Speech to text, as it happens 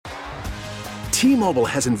T-Mobile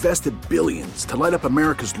has invested billions to light up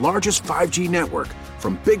America's largest 5G network,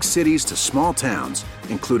 from big cities to small towns,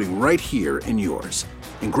 including right here in yours.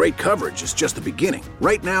 And great coverage is just the beginning.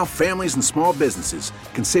 Right now, families and small businesses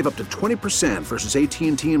can save up to 20% versus AT&T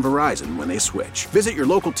and Verizon when they switch. Visit your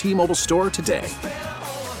local T-Mobile store today.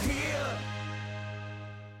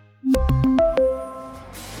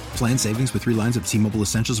 Plan savings with 3 lines of T-Mobile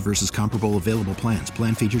Essentials versus comparable available plans.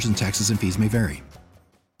 Plan features and taxes and fees may vary.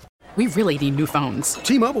 We really need new phones.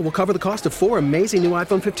 T-Mobile will cover the cost of 4 amazing new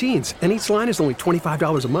iPhone 15s, and each line is only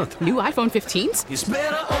 $25 a month. New iPhone 15s? It's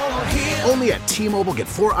better over here. Only at T-Mobile, get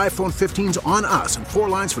 4 iPhone 15s on us and 4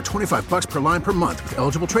 lines for $25 per line per month with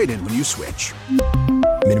eligible trade-in when you switch.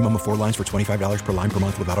 Minimum of 4 lines for $25 per line per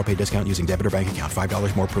month with autopay discount using debit or bank account.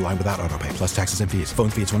 $5 more per line without autopay, plus taxes and fees. Phone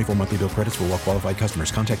fee at 24 monthly bill credits for well-qualified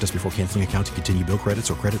customers. Contact us before canceling account to continue bill credits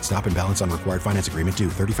or credit stop and balance on required finance agreement due.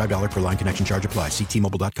 $35 per line connection charge applies. See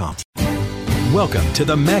T-Mobile.com. Welcome to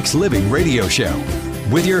the Max Living Radio Show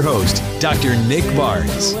with your host, Dr. Nick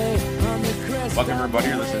Barnes. Welcome, everybody.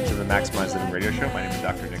 You're listening to the Maximize Living Radio Show. My name is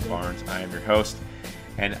Dr. Nick Barnes. I am your host,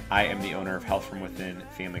 and I am the owner of Health From Within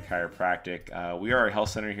Family Chiropractic. We are a health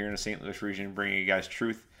center here in the St. Louis region, bringing you guys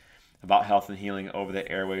truth about health and healing over the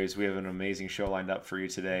airwaves. We have an amazing show lined up for you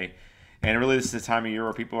today. And really, this is the time of year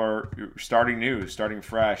where people are starting new, starting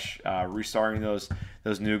fresh, restarting those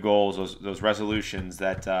new goals, those resolutions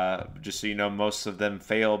that, just so you know, most of them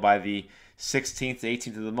fail by the 16th to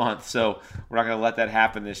 18th of the month. So we're not going to let that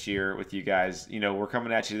happen this year with you guys. You know, we're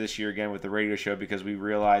coming at you this year again with the radio show because we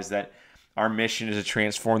realize that our mission is to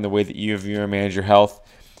transform the way that you view and manage your health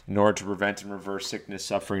in order to prevent and reverse sickness,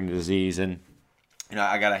 suffering, and disease. And you know,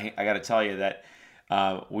 I gotta tell you that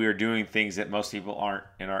we are doing things that most people aren't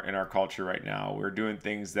in our culture right now. We're doing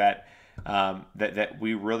things that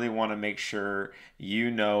we really want to make sure you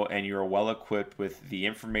know and you're well equipped with the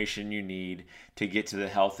information you need to get to the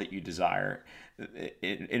health that you desire.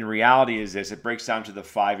 In reality, is this? It breaks down to the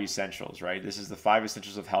 5 essentials, right? This is the 5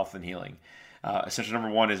 essentials of health and healing. Essential number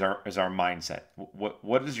 1 is our mindset.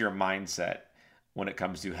 What is your mindset when it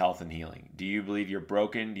comes to health and healing? Do you believe you're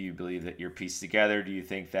broken? Do you believe that you're pieced together? Do you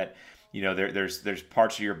think that there's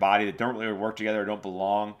parts of your body that don't really work together or don't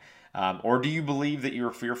belong? Or do you believe that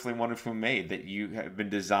you're fearfully and wonderfully made, that you have been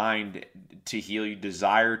designed to heal, you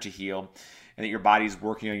desire to heal, and that your body is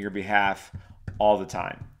working on your behalf all the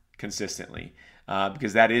time, consistently?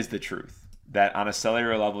 Because that is the truth. That on a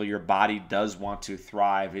cellular level, your body does want to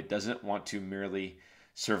thrive. It doesn't want to merely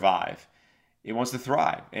survive. It wants to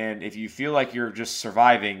thrive. And if you feel like you're just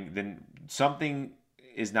surviving, then something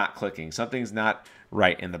is not clicking. Something's not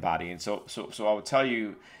right in the body. And so I would tell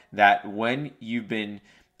you that when you've been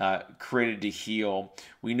created to heal,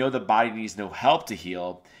 we know the body needs no help to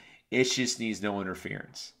heal. It just needs no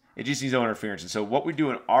interference. It just needs no interference. And so what we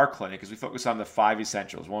do in our clinic is we focus on the 5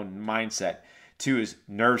 essentials. 1, mindset. 2 is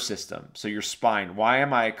nerve system. So your spine. Why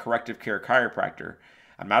am I a corrective care chiropractor?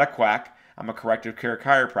 I'm not a quack. I'm a corrective care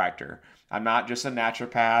chiropractor. I'm not just a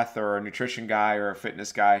naturopath or a nutrition guy or a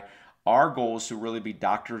fitness guy. Our goal is to really be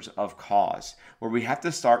doctors of cause, where we have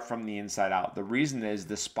to start from the inside out. The reason is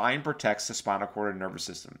the spine protects the spinal cord and nervous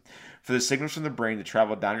system. For the signals from the brain to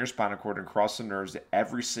travel down your spinal cord and cross the nerves to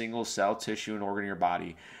every single cell, tissue, and organ in your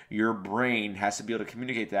body, your brain has to be able to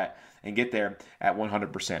communicate that and get there at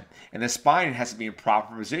 100%. And the spine has to be in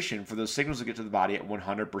proper position for those signals to get to the body at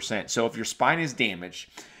 100%. So if your spine is damaged,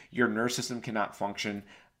 your nervous system cannot function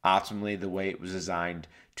optimally the way it was designed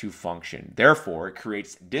to function. Therefore, it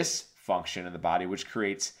creates dysfunction in the body, which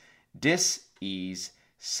creates dis-ease,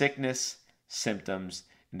 sickness, symptoms,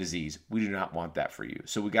 and disease. We do not want that for you.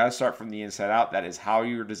 So we got to start from the inside out. That is how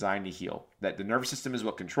you're designed to heal. That the nervous system is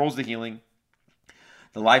what controls the healing.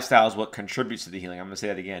 The lifestyle is what contributes to the healing. I'm going to say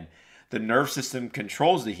that again. The nerve system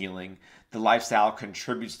controls the healing. The lifestyle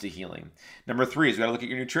contributes to healing. Number 3 is we got to look at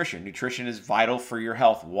your nutrition. Nutrition is vital for your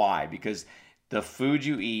health. Why? Because the food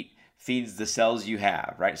you eat feeds the cells you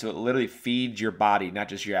have, right? So it literally feeds your body, not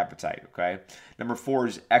just your appetite, okay? Number 4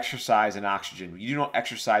 is exercise and oxygen. You don't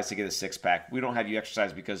exercise to get a six-pack. We don't have you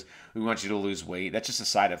exercise because we want you to lose weight. That's just a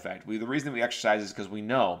side effect. The reason we exercise is because we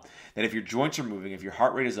know that if your joints are moving, if your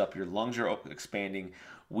heart rate is up, your lungs are expanding,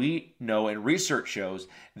 we know and research shows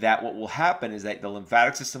that what will happen is that the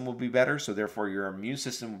lymphatic system will be better, so therefore your immune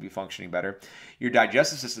system will be functioning better. Your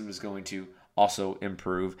digestive system is going to also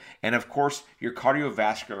improve. And of course, your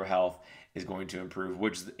cardiovascular health is going to improve,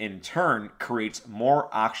 which in turn creates more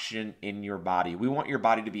oxygen in your body. We want your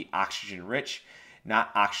body to be oxygen rich,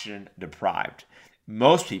 not oxygen deprived.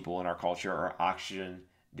 Most people in our culture are oxygen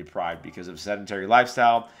deprived because of sedentary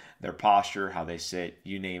lifestyle, their posture, how they sit,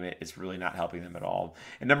 you name it. It's really not helping them at all.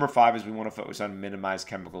 And number 5 is we want to focus on minimize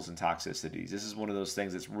chemicals and toxicities. This is one of those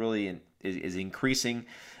things that's really is increasing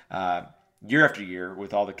year after year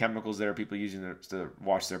with all the chemicals that are people using to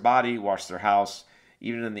wash their body, wash their house,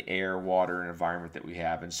 even in the air, water, and environment that we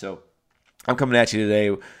have. And so I'm coming at you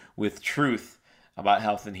today with truth about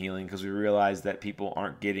health and healing because we realize that people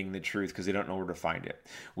aren't getting the truth because they don't know where to find it.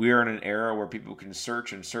 We are in an era where people can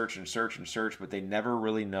search and search and search and search, but they never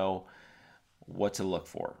really know what to look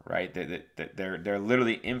for, right? They're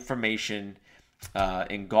literally information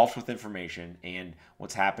engulfed with information, and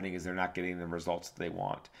what's happening is they're not getting the results that they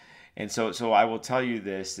want. And so I will tell you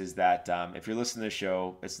this, is that if you're listening to the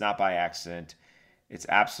show, it's not by accident. It's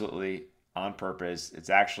absolutely on purpose. It's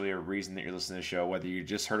actually a reason that you're listening to the show, whether you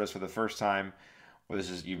just heard us for the first time or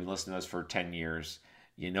you've been listening to us for 10 years.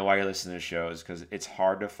 You know why you're listening to the show is because it's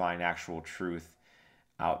hard to find actual truth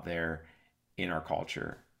out there in our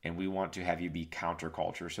culture. And we want to have you be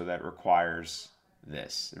counterculture. So that requires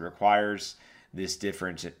this. It requires this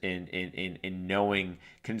difference in knowing,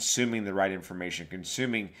 consuming the right information,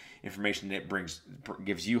 consuming information that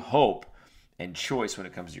gives you hope and choice when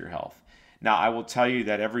it comes to your health. Now, I will tell you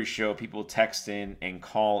that every show people text in and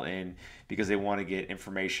call in because they want to get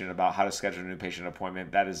information about how to schedule a new patient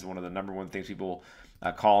appointment. That is one of the number one things people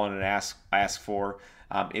call in and ask for.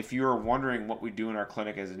 If you're wondering what we do in our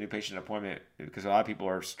clinic as a new patient appointment, because a lot of people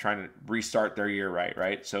are trying to restart their year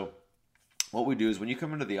right? So what we do is when you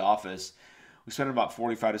come into the office, we spend about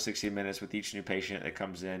 45 to 60 minutes with each new patient that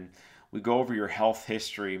comes in. We go over your health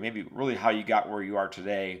history, maybe really how you got where you are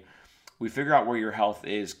today. We figure out where your health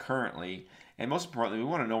is currently. And most importantly, we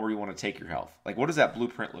want to know where you want to take your health. Like, what does that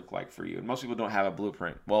blueprint look like for you? And most people don't have a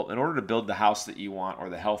blueprint. Well, in order to build the house that you want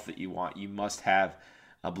or the health that you want, you must have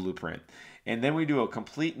a blueprint. And then we do a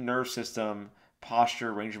complete nerve system,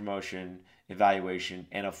 posture, range of motion evaluation,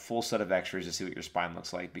 and a full set of x-rays to see what your spine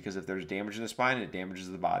looks like. Because if there's damage in the spine, it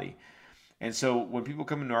damages the body. And so when people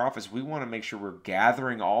come into our office, we want to make sure we're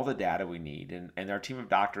gathering all the data we need. And our team of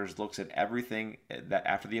doctors looks at everything that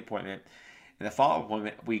after the appointment. In the follow-up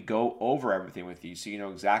appointment, we go over everything with you so you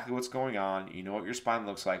know exactly what's going on. You know what your spine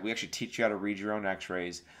looks like. We actually teach you how to read your own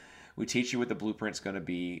x-rays. We teach you what the blueprint's going to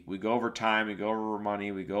be. We go over time. We go over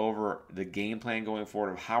money. We go over the game plan going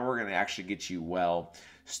forward of how we're going to actually get you well,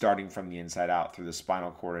 starting from the inside out through the spinal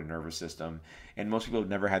cord and nervous system. And most people have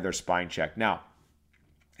never had their spine checked. Now,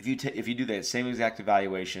 if you do that same exact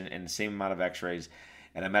evaluation and the same amount of x-rays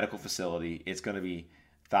at a medical facility, it's going to be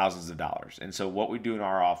thousands of dollars. And so what we do in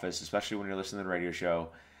our office, especially when you're listening to the radio show,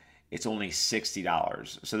 it's only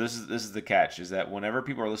 $60. So this is the catch, is that whenever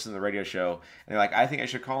people are listening to the radio show and they're like, I think I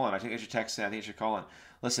should call in, I think I should text in, I think I should call in.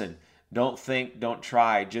 Listen, don't think, don't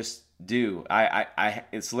try, just do. I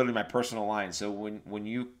it's literally my personal line. So when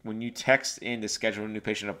you text in to schedule a new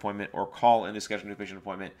patient appointment or call in to schedule a new patient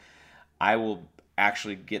appointment, I will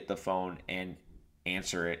actually get the phone and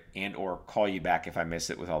answer it and or call you back if I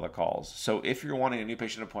miss it with all the calls. So if you're wanting a new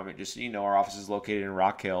patient appointment, just so you know, our office is located in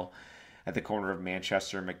Rock Hill at the corner of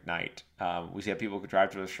Manchester and McKnight. We have people who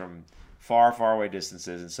drive to us from far away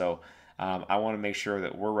distances. And so I want to make sure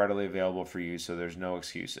that we're readily available for you so there's no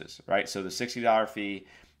excuses, right? So the $60 fee,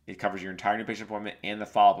 it covers your entire new patient appointment and the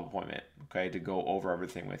follow-up appointment, okay, to go over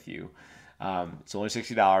everything with you. It's only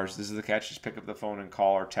 $60. This is the catch. Just pick up the phone and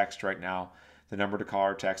call or text right now. The number to call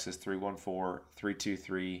or text is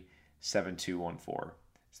 314-323-7214.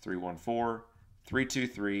 It's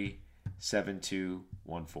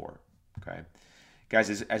 314-323-7214. Okay.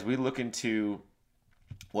 Guys, as we look into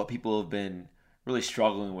what people have been really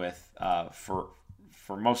struggling with for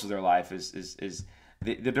most of their life is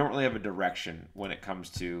they don't really have a direction when it comes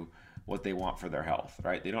to what they want for their health,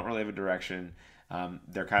 right? They don't really have a direction.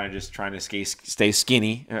 They're kind of just trying to stay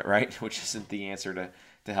skinny, right? Which isn't the answer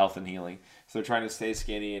to health and healing. So they're trying to stay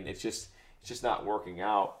skinny, and it's just not working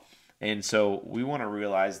out. And so we want to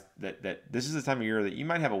realize that this is the time of year that you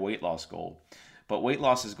might have a weight loss goal, but weight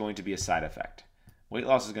loss is going to be a side effect. Weight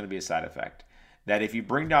loss is going to be a side effect. That if you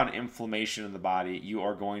bring down inflammation in the body, you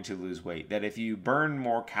are going to lose weight. That if you burn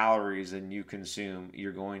more calories than you consume,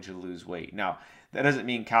 you're going to lose weight. Now, that doesn't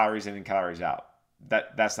mean calories in and calories out.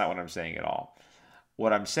 That's not what I'm saying at all.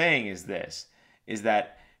 What I'm saying is this, is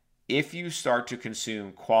that if you start to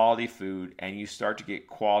consume quality food and you start to get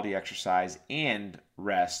quality exercise and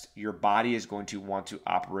rest, your body is going to want to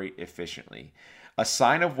operate efficiently. A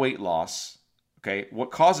sign of weight loss, okay, what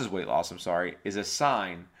causes weight loss, is a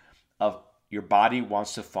sign of your body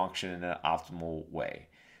wants to function in an optimal way.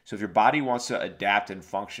 So if your body wants to adapt and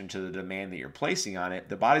function to the demand that you're placing on it,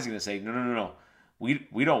 the body's going to say, no,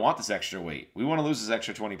 we don't want this extra weight. We want to lose this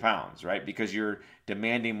extra 20 pounds, right? Because you're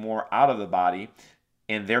demanding more out of the body,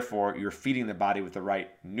 and therefore you're feeding the body with the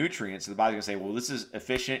right nutrients. So the body's going to say, well, this is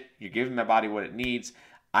efficient. You're giving my body what it needs.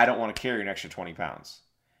 I don't want to carry an extra 20 pounds.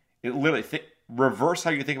 It literally, reverse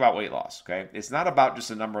how you think about weight loss, okay? It's not about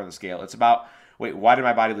just a number on the scale. It's about, wait, why did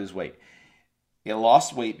my body lose weight? It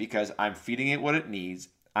lost weight because I'm feeding it what it needs.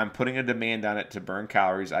 I'm putting a demand on it to burn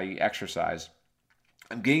calories, i.e. exercise.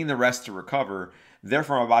 I'm getting the rest to recover.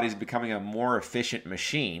 Therefore, my body's becoming a more efficient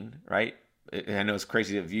machine, right? I know it's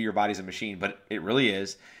crazy to view your body as a machine, but it really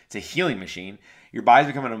is. It's a healing machine. Your body's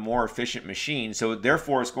becoming a more efficient machine. So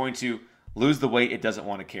therefore, it's going to lose the weight it doesn't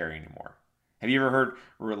want to carry anymore. Have you ever heard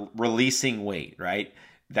releasing weight, right?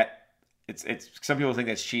 That it's some people think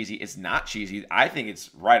that's cheesy. It's not cheesy. I think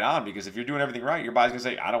it's right on, because if you're doing everything right, your body's going to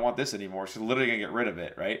say, I don't want this anymore. So literally going to get rid of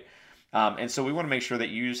it, right? And so we want to make sure that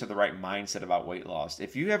you just have the right mindset about weight loss.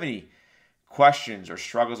 If you have any questions or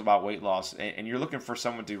struggles about weight loss, and you're looking for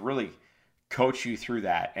someone to really coach you through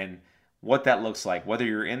that and what that looks like, whether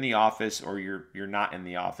you're in the office or you're not in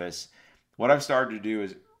the office, what I've started to do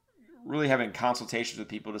is really having consultations with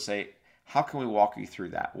people to say, how can we walk you through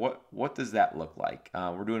that? What does that look like?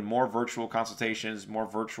 We're doing more virtual consultations, more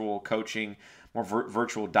virtual coaching, more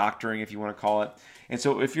virtual doctoring, if you want to call it. And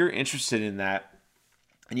so if you're interested in that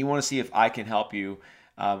and you want to see if I can help you,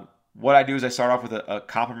 what I do is I start off with a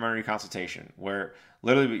complimentary consultation where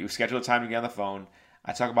literally you schedule a time to get on the phone.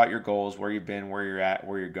 I talk about your goals, where you've been, where you're at,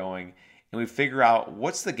 where you're going, and we figure out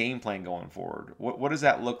what's the game plan going forward. What does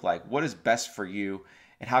that look like? What is best for you,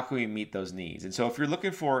 and how can we meet those needs? And so if you're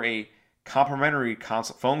looking for a complimentary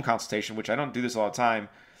phone consultation, which I don't do this all the time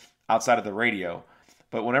outside of the radio,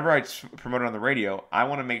 but whenever I promote it on the radio, I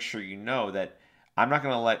want to make sure you know that I'm not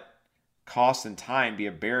going to let cost and time be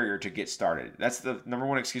a barrier to get started. That's the number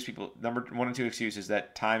one excuse number 1 and 2 excuse is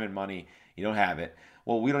that time and money, you don't have it.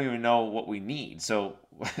 Well, we don't even know what we need so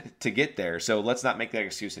to get there. So let's not make that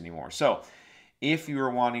excuse anymore. So if you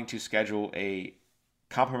are wanting to schedule a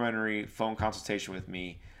complimentary phone consultation with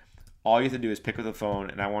me, all you have to do is pick up the phone,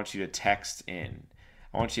 and I want you to text in.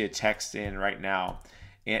 I want you to text in right now,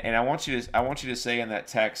 and I want you to say in that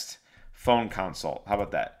text, phone consult. How about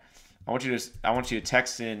that? I want you to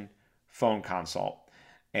text in phone consult,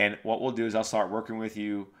 and what we'll do is I'll start working with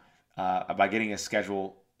you by getting a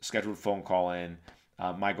scheduled phone call in.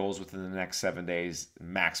 My goal is within the next 7 days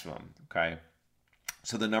maximum. Okay,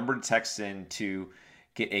 so the number to text in to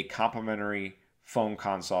get a complimentary phone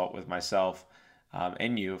consult with myself.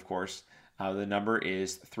 And you, of course, the number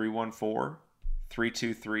is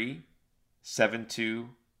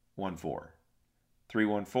 314-323-7214.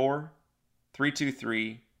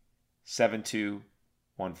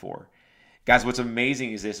 314-323-7214. Guys, what's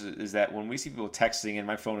amazing is that when we see people texting, and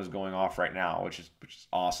my phone is going off right now, which is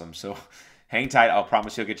awesome. So hang tight. I'll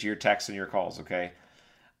promise you'll get to your texts and your calls. Okay.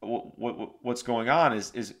 What's going on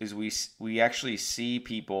is we actually see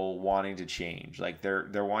people wanting to change. Like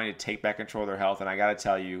they're wanting to take back control of their health. And I got to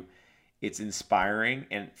tell you, it's inspiring.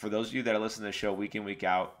 And for those of you that are listening to the show week in, week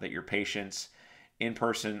out, that your patients in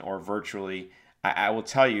person or virtually, I will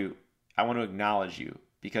tell you, I want to acknowledge you,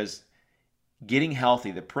 because getting healthy,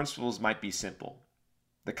 the principles might be simple.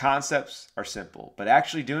 The concepts are simple, but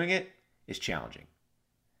actually doing it is challenging.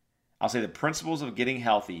 I'll say the principles of getting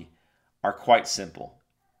healthy are quite simple.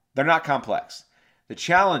 They're not complex. The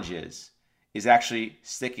challenge is actually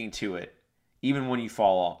sticking to it. Even when you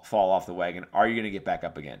fall off the wagon, are you going to get back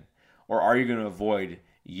up again? Or are you going to avoid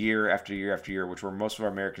year after year after year, which most of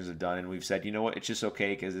our Americans have done, and we've said, you know what, it's just okay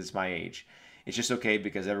because it's my age. It's just okay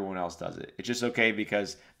because everyone else does it. It's just okay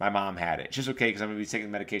because my mom had it. It's just okay because I'm going to be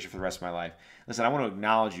taking medication for the rest of my life. Listen, I want to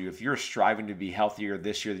acknowledge you. If you're striving to be healthier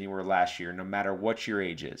this year than you were last year, no matter what your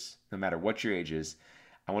age is, I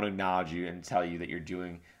want to acknowledge you and tell you that you're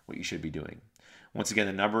doing what you should be doing. Once again,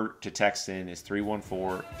 the number to text in is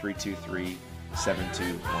 314-323-7214.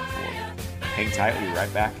 Hang tight. We'll be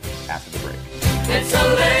right back after the break. It's a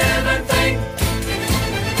living thing.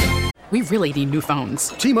 We really need new phones.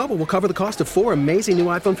 T-Mobile will cover the cost of 4 amazing new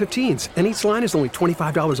iPhone 15s, and each line is only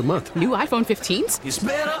 $25 a month. New iPhone 15s? It's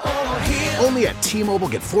better over here. Only at T-Mobile,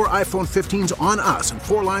 get 4 iPhone 15s on us and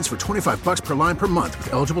 4 lines for $25 per line per month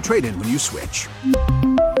with eligible trade-in when you switch.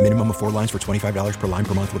 Minimum of 4 lines for $25 per line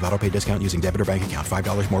per month with autopay discount using debit or bank account.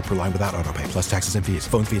 $5 more per line without autopay, plus taxes and fees.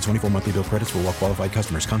 Phone fee at 24 monthly bill credits for well-qualified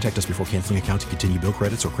customers. Contact us before canceling account to continue bill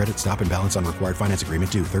credits or credit stop and balance on required finance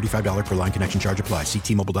agreement due. $35 per line connection charge applies. See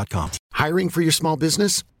T-Mobile.com. Hiring for your small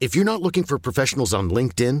business? If you're not looking for professionals on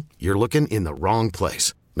LinkedIn, you're looking in the wrong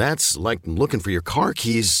place. That's like looking for your car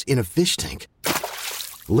keys in a fish tank.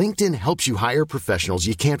 LinkedIn helps you hire professionals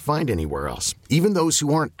you can't find anywhere else, even those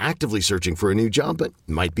who aren't actively searching for a new job but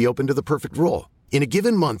might be open to the perfect role. In a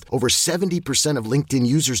given month, over 70% of LinkedIn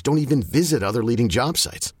users don't even visit other leading job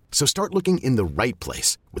sites. So start looking in the right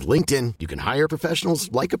place. With LinkedIn, you can hire professionals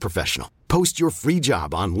like a professional. Post your free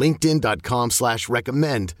job on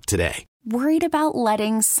linkedin.com/recommend today. Worried about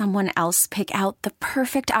letting someone else pick out the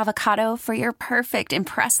perfect avocado for your perfect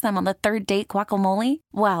impress them on the third date guacamole?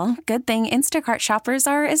 Well, good thing Instacart shoppers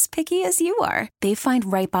are as picky as you are. They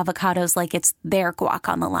find ripe avocados like it's their guac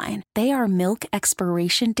on the line. They are milk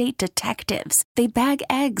expiration date detectives. They bag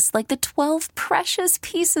eggs like the 12 precious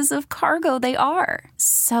pieces of cargo they are.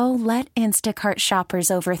 So let Instacart shoppers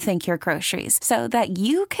overthink your groceries so that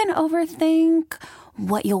you can overthink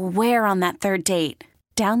what you'll wear on that third date.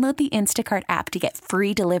 Download the Instacart app to get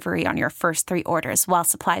free delivery on your first 3 orders while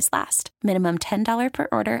supplies last. Minimum $10 per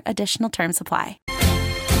order. Additional terms apply.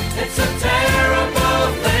 It's a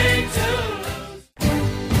terrible thing to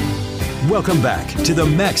lose. Welcome back to the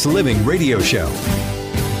Max Living Radio Show.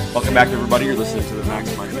 Welcome back, everybody. You're listening to the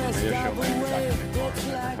Max Living Radio Show. My name is Dr. Nick Barnes.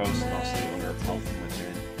 I'm your host and also the owner of Health From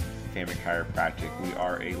Within Family Chiropractic. We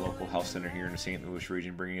are a local health center here in the St. Louis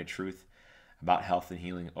region, bringing you truth about health and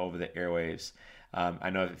healing over the airwaves. I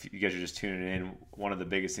know if you guys are just tuning in, one of the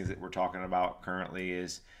biggest things that we're talking about currently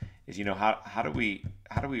is how do we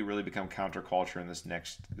really become counterculture in this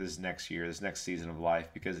next year, this next season of life?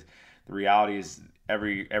 Because the reality is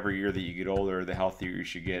every year that you get older, the healthier you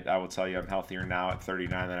should get. I will tell you, I'm healthier now at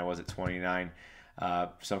 39 than I was at 29.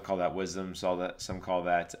 Some call that wisdom. Some call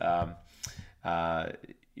that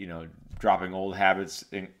dropping old habits,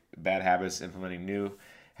 bad habits, implementing new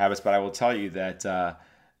habits. But I will tell you that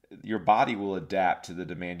your body will adapt to the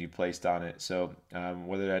demand you placed on it. So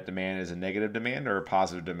whether that demand is a negative demand or a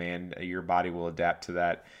positive demand, your body will adapt to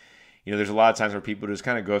that. There's a lot of times where people just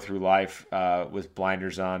kind of go through life with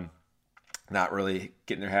blinders on, not really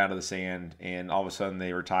getting their head out of the sand, and all of a sudden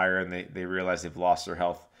they retire and they realize they've lost their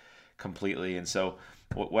health completely. And so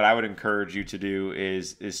what I would encourage you to do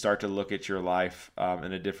is start to look at your life from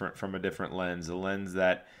a different lens, a lens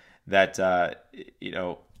that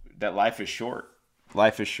life is short.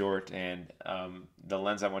 Life is short, and the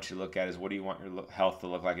lens I want you to look at is, what do you want your health to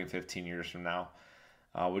look like in 15 years from now?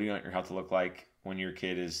 What do you want your health to look like when your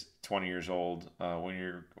kid is 20 years old, when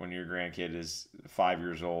your grandkid is 5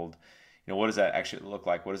 years old? What does that actually look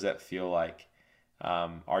like? What does that feel like?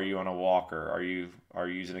 Are you on a walker? Are you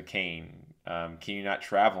using a cane? Can you not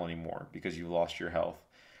travel anymore because you've lost your health?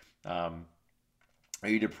 Are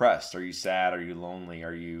you depressed? Are you sad? Are you lonely?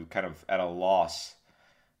 Are you kind of at a loss?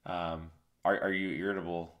 Are you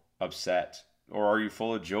irritable, upset, or are you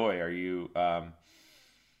full of joy? Are you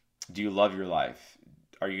do you love your life?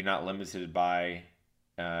 Are you not limited by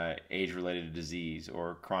age-related disease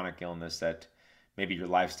or chronic illness that maybe your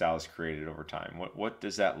lifestyle has created over time? What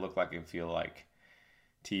does that look like and feel like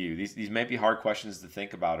to you? These may be hard questions to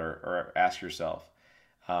think about or ask yourself.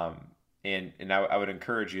 And I would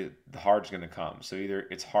encourage you, the hard's going to come. So either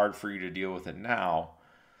it's hard for you to deal with it now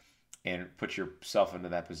and put yourself into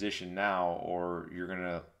that position now, or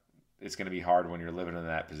it's going to be hard when you're living in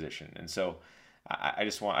that position. And so I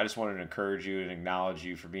just wanted to encourage you and acknowledge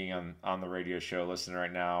you for being on the radio show, listening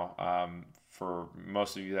right now. For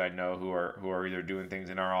most of you that I know who are either doing things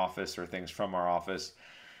in our office or things from our office,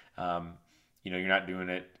 you're not doing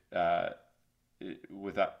it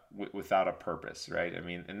without a purpose, right? I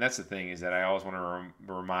mean, and that's the thing, is that I always want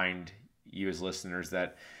to remind you as listeners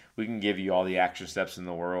that we can give you all the action steps in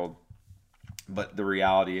the world, but the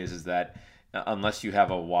reality is that unless you have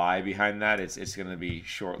a why behind that, it's going to be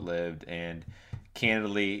short-lived, and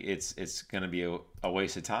candidly, it's going to be a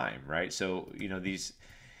waste of time, right? So these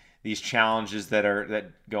challenges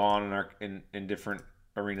that go on in different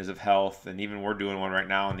arenas of health, and even we're doing one right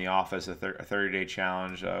now in the office, a 30-day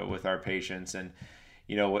challenge with our patients. And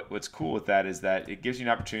what's cool with that is that it gives you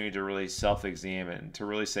an opportunity to really self-examine, to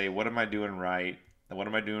really say, what am I doing right? What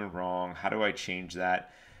am I doing wrong? How do I change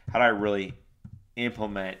that? How do I really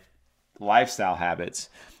implement lifestyle habits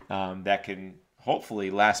that can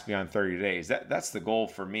hopefully last beyond 30 days? That's the goal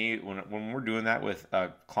for me when we're doing that with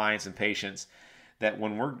clients and patients. That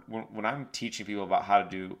when I'm teaching people about how to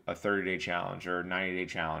do a 30-day challenge or a 90-day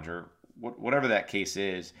challenge or whatever that case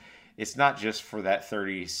is, it's not just for that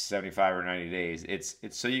 30, 75, or 90 days. It's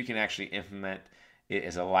so you can actually implement it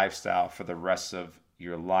as a lifestyle for the rest of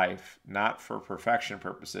your life, not for perfection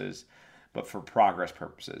purposes, but for progress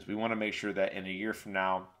purposes. We want to make sure that in a year from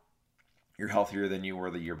now, you're healthier than you were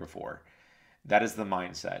the year before. That is the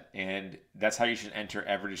mindset. And that's how you should enter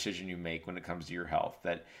every decision you make when it comes to your health,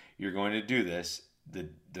 that you're going to do this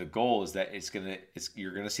the goal is that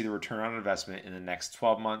you're gonna see the return on investment in the next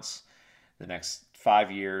 12 months, the next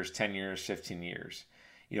 5 years, 10 years, 15 years.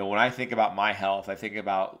 When I think about my health, I think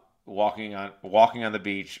about walking on the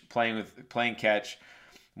beach, playing catch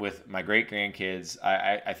with my great grandkids.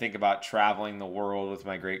 I think about traveling the world with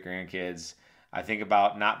my great grandkids. I think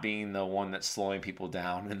about not being the one that's slowing people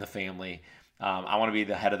down in the family. I want to be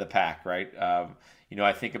the head of the pack, right?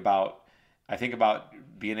 I think about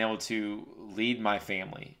being able to lead my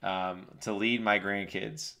family, to lead my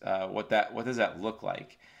grandkids. What does that look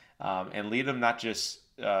like? And lead them not just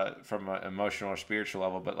from an emotional or spiritual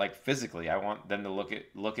level, but like physically. I want them to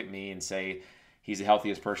look at me and say, he's the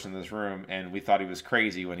healthiest person in this room, and we thought he was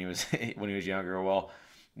crazy when he was younger. Well,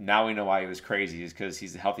 now we know why he was crazy. Is because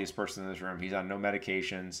he's the healthiest person in this room. He's on no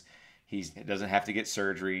medications. He doesn't have to get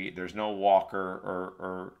surgery. There's no walker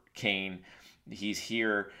or cane. He's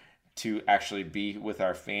here to actually be with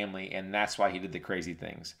our family, and that's why he did the crazy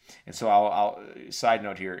things. And so I'll side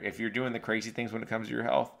note here: if you're doing the crazy things when it comes to your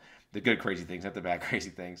health, the good crazy things, not the bad crazy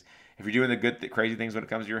things. If you're doing the crazy things when it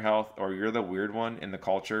comes to your health, or you're the weird one in the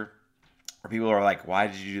culture, or people are like, why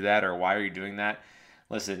did you do that? Or why are you doing that?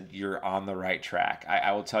 Listen, you're on the right track.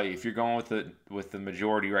 I will tell you, if you're going with the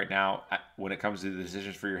majority right now, when it comes to the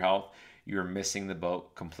decisions for your health, you're missing the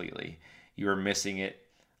boat completely. You're missing it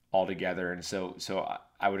altogether. And so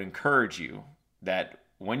I would encourage you that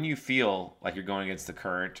when you feel like you're going against the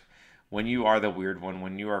current, when you are the weird one,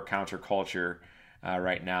 when you are counterculture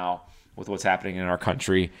right now with what's happening in our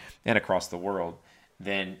country and across the world,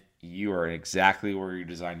 then you are exactly where you're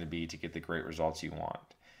designed to be to get the great results you want.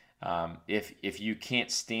 If you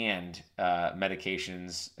can't stand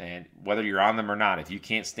medications, and whether you're on them or not, if you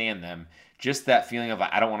can't stand them, just that feeling of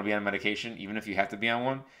I don't want to be on medication, even if you have to be on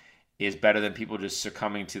one, is better than people just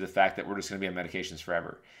succumbing to the fact that we're just going to be on medications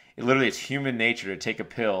forever. It's human nature to take a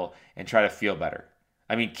pill and try to feel better.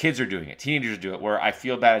 I mean, kids are doing it. Teenagers do it, where I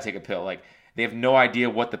feel bad, I take a pill. Like, they have no idea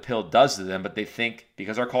what the pill does to them, but they think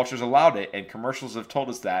because our culture's allowed it and commercials have told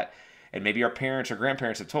us that, and maybe our parents or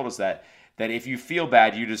grandparents have told us that if you feel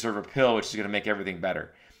bad, you deserve a pill, which is going to make everything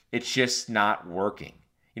better. It's just not working.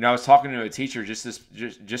 I was talking to a teacher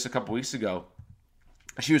just a couple weeks ago.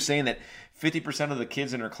 She was saying that 50% of the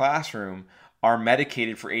kids in her classroom are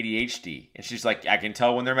medicated for ADHD. And she's like, I can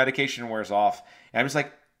tell when their medication wears off. And I was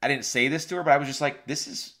like, I didn't say this to her, but I was just like, this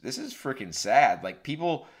is freaking sad. Like,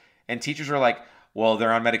 people and teachers are like, well,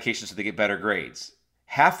 they're on medication so they get better grades.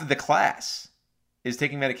 Half of the class is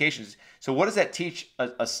taking medications. So what does that teach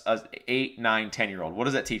a 8, 9, 10-year-old? What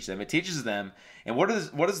does that teach them? It teaches them, and what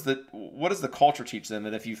does the culture teach them?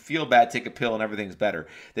 That if you feel bad, take a pill and everything's better.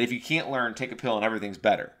 That if you can't learn, take a pill and everything's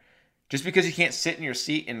better. Just because you can't sit in your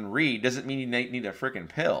seat and read doesn't mean you need a freaking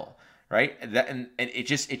pill, right? And it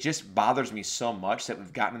just bothers me so much that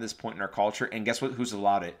we've gotten to this point in our culture. And guess what? Who's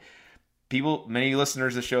allowed it? People, many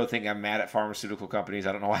listeners of the show think I'm mad at pharmaceutical companies.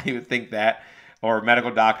 I don't know why you would think that. Or medical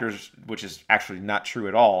doctors, which is actually not true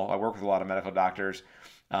at all. I work with a lot of medical doctors.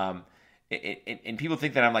 And people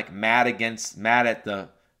think that I'm like mad at the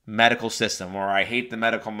medical system, or I hate the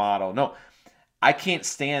medical model. No, I can't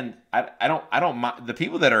stand, I don't, the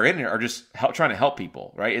people that are in it are just trying to help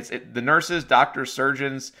people, right? The nurses, doctors,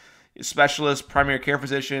 surgeons, specialists, primary care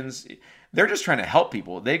physicians, they're just trying to help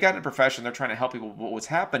people. They've got a profession, they're trying to help people. But what's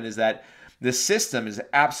happened is that the system is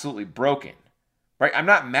absolutely broken. Right? I'm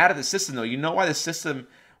not mad at the system, though. You know why the system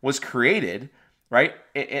was created, right?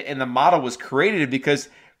 And the model was created because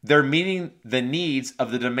they're meeting the needs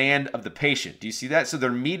of the demand of the patient. Do you see that? So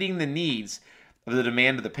they're meeting the needs of the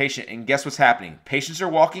demand of the patient. And guess what's happening? Patients are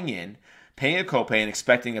walking in, paying a copay, and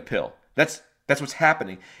expecting a pill. That's what's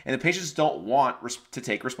happening. And the patients don't want to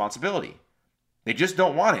take responsibility. They just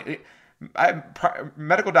don't want it. I have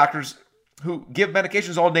medical doctors who give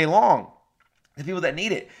medications all day long to people that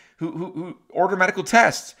need it. Who order medical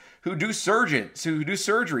tests, who do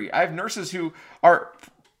surgery. I have nurses who are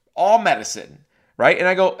all medicine, right?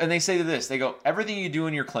 And they say this, everything you do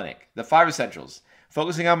in your clinic, the 5 essentials,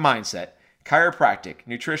 focusing on mindset, chiropractic,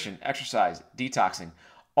 nutrition, exercise, detoxing,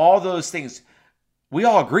 all those things, we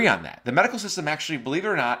all agree on that. The medical system actually, believe it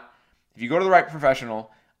or not, if you go to the right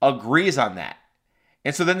professional, agrees on that.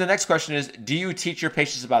 And so then the next question is, do you teach your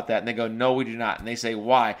patients about that? And they go, no, we do not. And they say,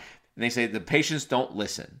 why? And they say, the patients don't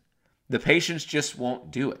listen. The patients just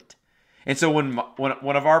won't do it. And so when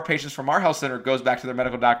one of our patients from our health center goes back to their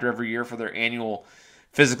medical doctor every year for their annual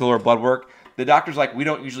physical or blood work, the doctor's like, we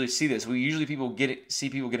don't usually see this. We usually see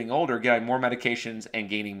people getting older, getting more medications, and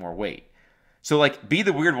gaining more weight. So like, be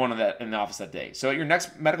the weird one in the office that day. So at your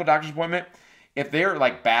next medical doctor's appointment, if they're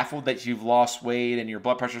like baffled that you've lost weight and your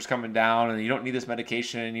blood pressure's coming down and you don't need this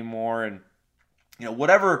medication anymore, and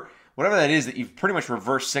whatever whatever that is, that you've pretty much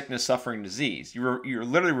reversed sickness, suffering, disease. You're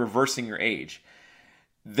literally reversing your age.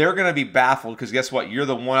 They're going to be baffled because guess what? You're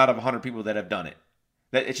the 1 out of 100 people that have done it.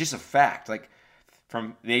 It's just a fact. Like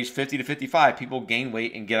from the age 50 to 55, people gain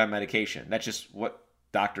weight and get on medication. That's just what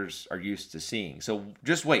doctors are used to seeing. So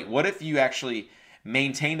just wait. What if you actually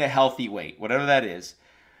maintained a healthy weight, whatever that is,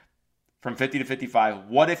 from 50 to 55?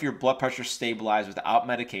 What if your blood pressure stabilized without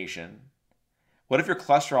medication? What if your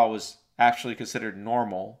cholesterol was actually considered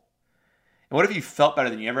normal? And what if you felt better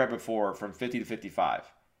than you ever had before from 50 to 55?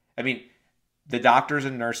 I mean, the doctors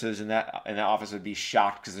and nurses in that office would be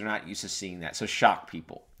shocked because they're not used to seeing that. So shock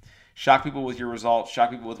people. Shock people with your results.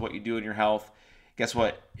 Shock people with what you do in your health. Guess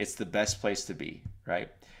what? It's the best place to be, right?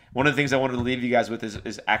 One of the things I wanted to leave you guys with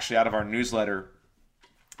is actually out of our newsletter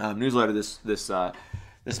this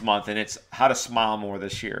month, and it's how to smile more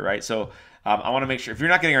this year, right? So I want to make sure if you're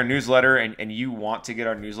not getting our newsletter and you want to get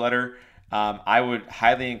our newsletter, I would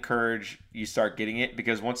highly encourage you start getting it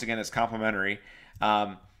because once again, it's complimentary.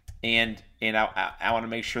 And I want to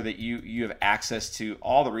make sure that you have access to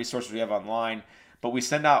all the resources we have online. But we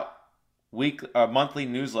send out monthly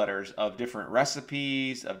newsletters of different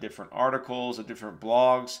recipes, of different articles, of different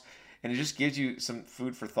blogs, and it just gives you some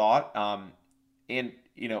food for thought. And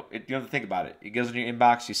you don't have to think about it. It goes in your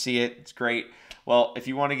inbox. You see it. It's great. Well, if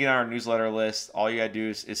you want to get on our newsletter list, all you got to do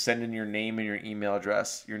is send in your name and your email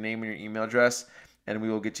address. And we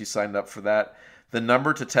will get you signed up for that. The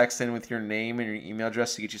number to text in with your name and your email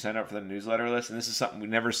address to get you signed up for the newsletter list. And this is something, we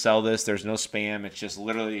never sell this. There's no spam. It's just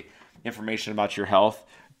literally information about your health.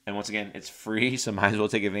 And once again, it's free, so might as well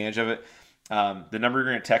take advantage of it. The number you're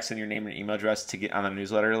going to text in your name and email address to get on the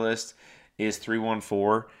newsletter list is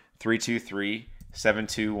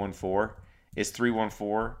 314-323-7214. It's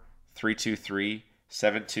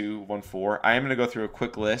 314-323-7214. I am going to go through a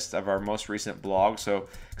quick list of our most recent blogs, so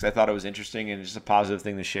because I thought it was interesting and just a positive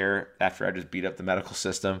thing to share after I just beat up the medical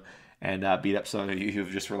system and beat up some of you who've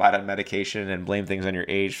just relied on medication and blame things on your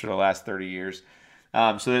age for the last 30 years.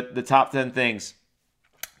 So the top 10 things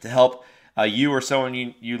to help you or someone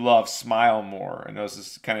you love smile more. I know this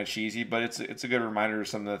is kind of cheesy, but it's a good reminder of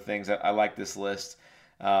some of the things. I like this list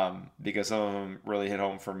because some of them really hit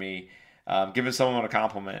home for me. Giving someone a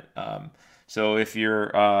compliment. So if you're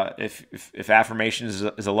if affirmation is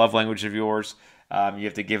a love language of yours, you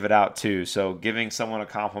have to give it out too. So giving someone a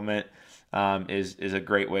compliment is a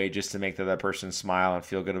great way just to make the other person smile and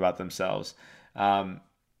feel good about themselves.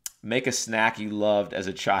 Make a snack you loved as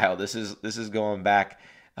a child. This is going back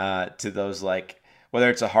to those, like, whether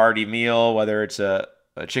it's a hearty meal, whether it's a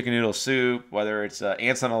chicken noodle soup, whether it's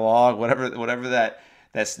ants on a log, whatever that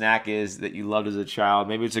snack is that you loved as a child.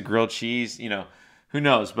 Maybe it's a grilled cheese, who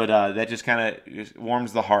knows? But that just kind of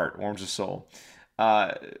warms the heart, warms the soul.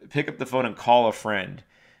 Pick up the phone and call a friend.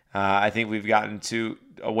 I think we've gotten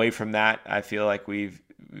away from that. I feel like we've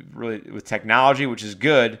really, with technology, which is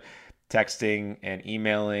good, texting and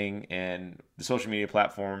emailing and the social media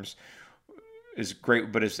platforms is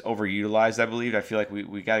great, but it's overutilized, I believe. I feel like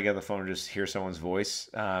we got to get on the phone and just hear someone's voice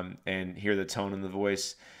and hear the tone in the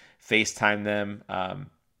voice, FaceTime them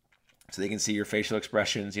so they can see your facial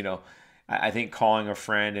expressions. I think calling a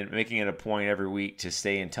friend and making it a point every week to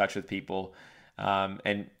stay in touch with people.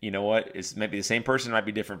 And you know what? It's maybe the same person, might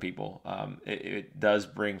be different people. It does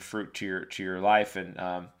bring fruit to your life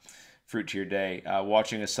and fruit to your day.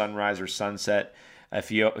 Watching a sunrise or sunset. If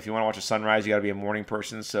you want to watch a sunrise, you got to be a morning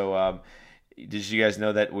person. So did you guys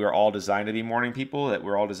know that we're all designed to be morning people? That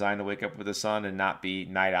we're all designed to wake up with the sun and not be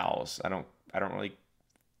night owls? I don't really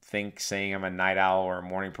think saying I'm a night owl or a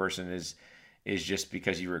morning person is just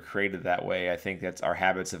because you were created that way. I think that's our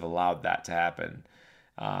habits have allowed that to happen.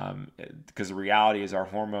 Because the reality is our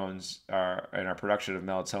hormones and our production of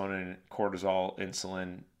melatonin, cortisol,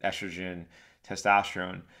 insulin, estrogen,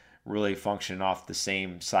 testosterone really function off the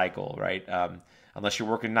same cycle, right? Unless you're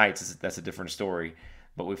working nights, that's a different story.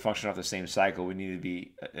 But we function off the same cycle. We need to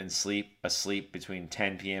be asleep between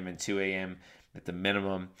 10 p.m. and 2 a.m. at the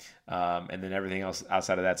minimum. And then everything else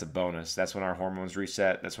outside of that's a bonus. That's when our hormones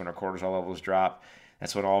reset. That's when our cortisol levels drop.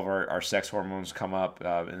 That's when all of our sex hormones come up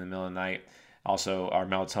in the middle of the night. Also, our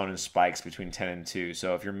melatonin spikes between 10 and 2.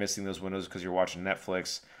 So if you're missing those windows because you're watching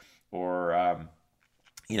Netflix or,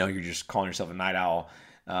 you're just calling yourself a night owl,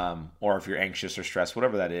 or if you're anxious or stressed,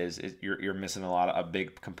 whatever that is, you're missing a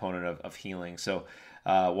big component of healing. So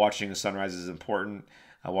watching the sunrise is important.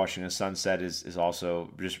 Watching the sunset is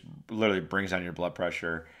also just literally brings down your blood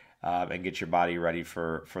pressure and gets your body ready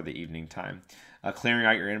for the evening time. Clearing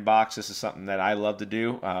out your inbox. This is something that I love to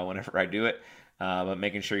do whenever I do it. But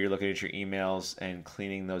making sure you're looking at your emails and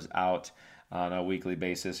cleaning those out on a weekly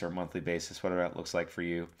basis or monthly basis, whatever that looks like for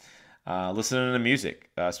you. Listening to music,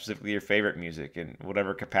 specifically your favorite music in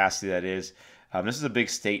whatever capacity that is. This is a big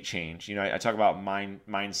state change. I talk about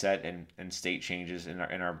mindset and state changes in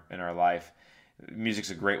our life. Music's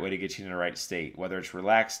a great way to get you in the right state, whether it's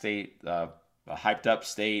relaxed state, a hyped up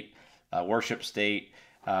state, a worship state.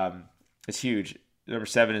 It's huge. Number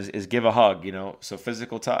 7 is give a hug. So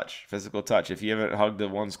physical touch. If you haven't hugged the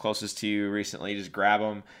ones closest to you recently, just grab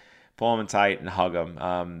them, pull them in tight, and hug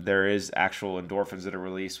them. There is actual endorphins that are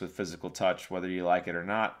released with physical touch, whether you like it or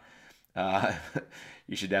not.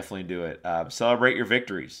 You should definitely do it. Celebrate your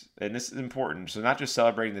victories, and this is important. So not just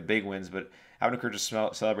celebrating the big wins, but I would encourage you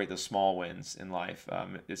to celebrate the small wins in life.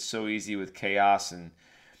 It's so easy with chaos and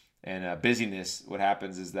busyness. What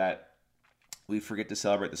happens is that we forget to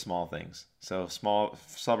celebrate the small things. So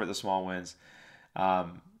celebrate the small wins.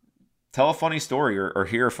 Tell a funny story or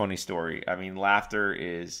hear a funny story. I mean, laughter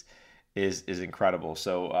is incredible.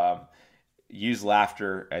 So use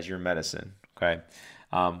laughter as your medicine. Okay.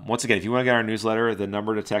 Once again, if you want to get our newsletter, the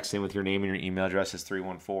number to text in with your name and your email address is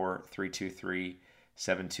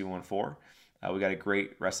 314-323-7214. We got a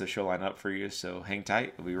great rest of the show lined up for you, so hang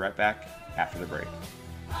tight. We'll be right back after the break.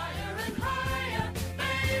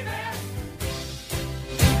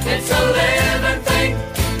 It's a living thing.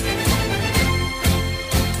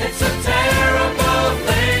 It's a terrible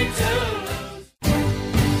thing to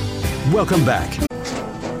lose. Welcome back.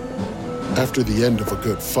 After the end of a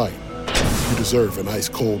good fight, you deserve an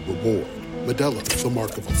ice-cold reward. Modelo is the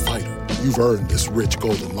mark of a fighter. You've earned this rich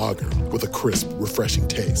golden lager with a crisp, refreshing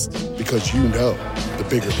taste. Because you know, the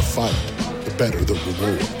bigger the fight, the better the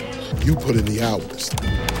reward. You put in the hours,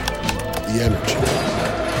 the energy,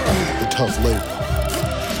 the tough labor.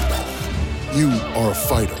 You are a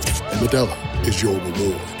fighter, and Modelo is your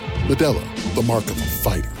reward. Modelo, the mark of a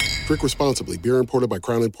fighter. Drink responsibly. Beer imported by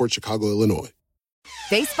Crown Imports, Chicago, Illinois.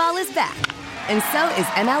 Baseball is back, and so is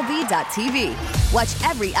MLB.tv. Watch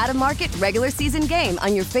every out-of-market regular season game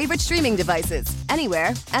on your favorite streaming devices,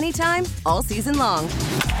 anywhere, anytime, all season long.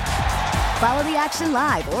 Follow the action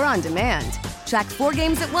live or on demand. Track 4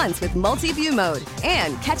 games at once with multi-view mode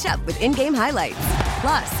and catch up with in-game highlights.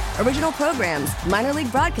 Plus, original programs, minor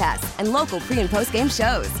league broadcasts, and local pre- and post-game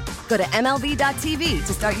shows. Go to MLB.tv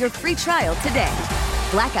to start your free trial today.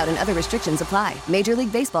 Blackout and other restrictions apply. Major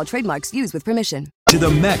League Baseball trademarks used with permission. To the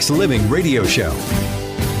Max Living Radio Show.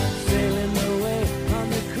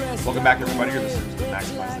 Welcome back, everybody. You're listening to the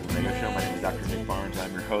Maximize Living Radio Show. My name is Dr. Nick Barnes.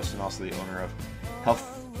 I'm your host and also the owner of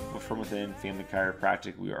Health from Within Family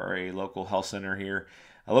Chiropractic. We are a local health center here,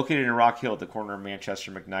 located in Rock Hill at the corner of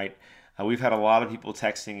Manchester McKnight. We've had a lot of people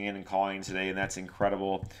texting in and calling today, and that's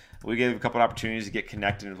incredible. We gave a couple of opportunities to get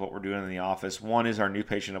connected with what we're doing in the office. One is our new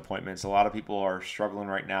patient appointments. A lot of people are struggling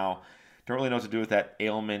right now. Don't really know what to do with that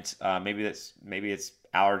ailment. Maybe it's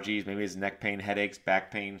allergies, maybe it's neck pain, headaches,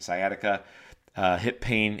 back pain, sciatica, hip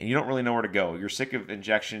pain, and you don't really know where to go. You're sick of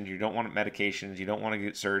injections. You don't want medications. You don't want to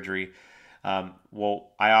get surgery.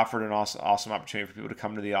 Well, I offered an awesome opportunity for people to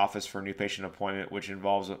come to the office for a new patient appointment, which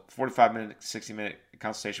involves a 45-minute, 60-minute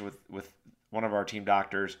consultation with one of our team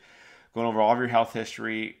doctors, going over all of your health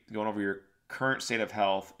history, going over your current state of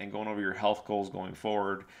health, and going over your health goals going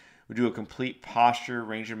forward. We do a complete posture,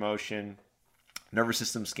 range of motion, nervous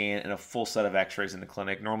system scan, and a full set of x-rays in the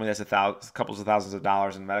clinic. Normally that's a couple of thousands of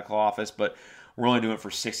dollars in the medical office, but we're only doing it for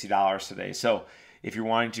 $60 today. So if you're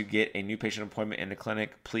wanting to get a new patient appointment in the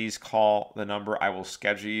clinic, please call the number. I will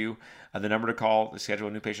schedule you. The number to call to schedule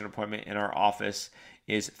a new patient appointment in our office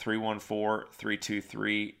is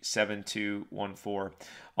 314-323-7214.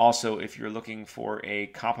 Also, if you're looking for a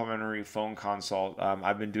complimentary phone consult,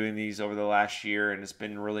 I've been doing these over the last year, and it's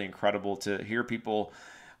been really incredible to hear people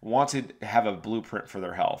want to have a blueprint for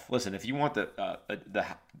their health. Listen, if you want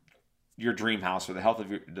your dream house or the health of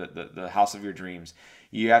the house of your dreams,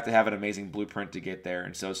 you have to have an amazing blueprint to get there.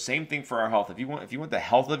 And so same thing for our health. If you want the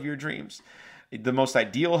health of your dreams, the most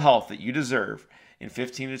ideal health that you deserve in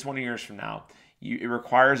 15 to 20 years from now, it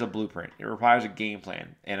requires a blueprint. It requires a game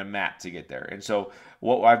plan and a map to get there. And so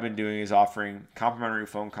what I've been doing is offering complimentary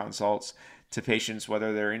phone consults to patients,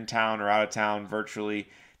 whether they're in town or out of town, virtually,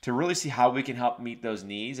 to really see how we can help meet those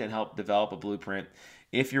needs and help develop a blueprint.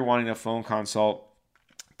 If you're wanting a phone consult,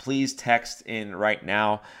 please text in right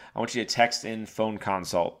now. I want you to text in phone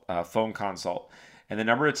consult. And the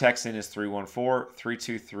number to text in is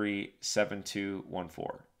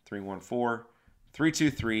 314-323-7214.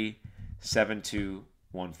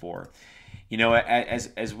 314-323-7214. You know,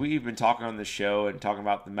 as we've been talking on the show and talking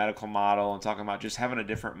about the medical model and talking about just having a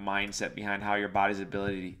different mindset behind how your body's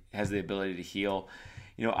has the ability to heal,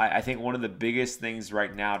 you know, I think one of the biggest things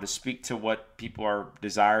right now to speak to what people are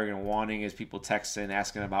desiring and wanting is people text in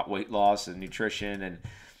asking about weight loss and nutrition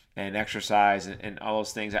and exercise and all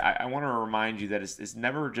those things, I want to remind you that it's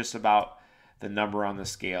never just about the number on the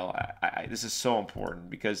scale. This is so important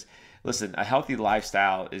because, listen, a healthy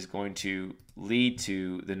lifestyle is going to lead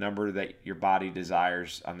to the number that your body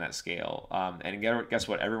desires on that scale. And guess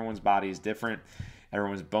what? Everyone's body is different.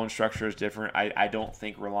 Everyone's bone structure is different. I don't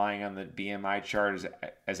think relying on the BMI chart is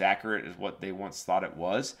as accurate as what they once thought it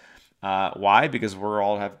was. Why? Because we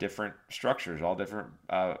all have different structures, all different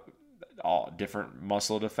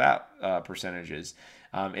muscle to fat percentages.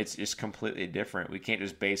 It's just completely different. We can't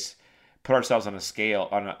just put ourselves on a scale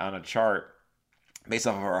on a chart based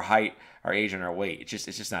off of our height, our age, and our weight. It's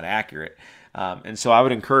just not accurate. And so I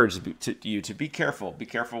would encourage you to be careful. Be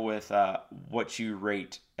careful with what you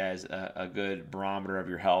rate as a good barometer of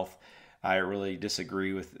your health. I really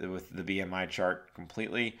disagree with the BMI chart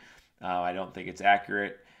completely. I don't think it's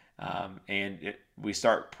accurate. We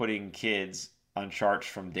start putting kids on charts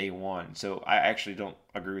from day one. So I actually don't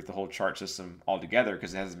agree with the whole chart system altogether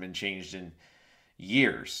because it hasn't been changed in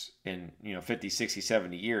years, in 50, 60,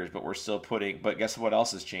 70 years, but we're still but guess what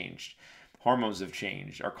else has changed? Hormones have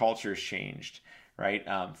changed. Our culture has changed, right?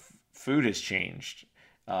 Food has changed.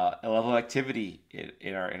 A level of activity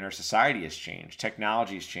in our society has changed.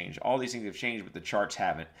 Technology has changed. All these things have changed, but the charts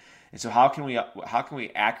haven't. And so how can we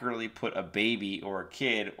accurately put a baby or a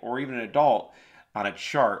kid or even an adult on a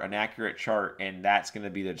chart, an accurate chart, and that's going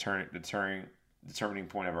to be the determining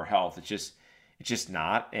point of our health? It's just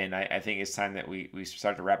not. And I think it's time that we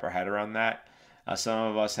start to wrap our head around that. Some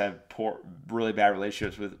of us have really bad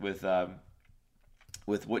relationships with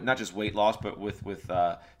not just weight loss, but with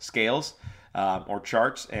scales or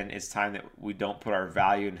charts. And it's time that we don't put our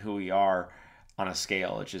value in who we are on a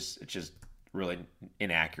scale. It's just really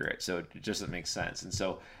inaccurate. So it just doesn't make sense. And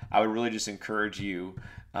so I would really just encourage you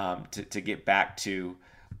to get back to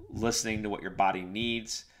listening to what your body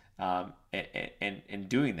needs, and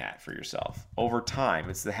doing that for yourself over time.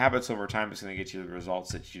 It's the habits over time that's going to get you the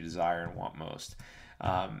results that you desire and want most.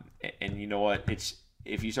 And you know what?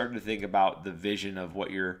 If you start to think about the vision of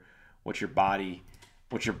what your body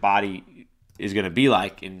is going to be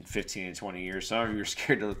like in 15 and 20 years, some of you are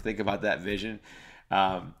scared to think about that vision.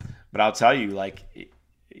 But I'll tell you, I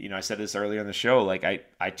said this earlier in the show,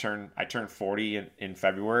 I turned 40 in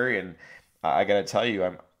February, and I got to tell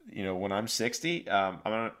you, when I'm 60,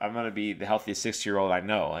 I'm gonna be the healthiest 60-year-old I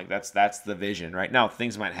know. That's the vision. Right now,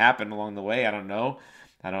 things might happen along the way. I don't know.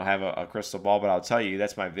 I don't have a crystal ball, but I'll tell you,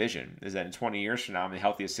 that's my vision. Is that in 20 years from now, I'm the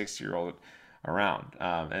healthiest 60-year-old around,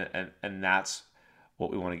 and that's what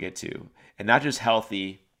we want to get to, and not just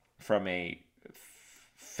healthy from a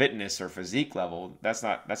fitness or physique level. That's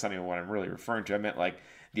not even what I'm really referring to. I meant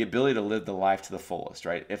the ability to live the life to the fullest,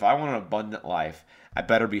 right? If I want an abundant life, I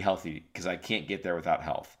better be healthy because I can't get there without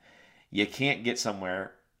health. You can't get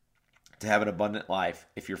somewhere to have an abundant life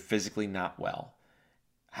if you're physically not well.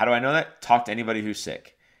 How do I know that? Talk to anybody who's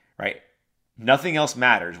sick, right? Nothing else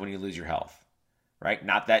matters when you lose your health, right?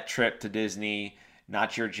 Not that trip to Disney,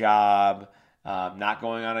 not your job, not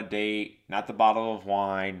going on a date, not the bottle of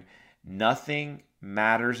wine. Nothing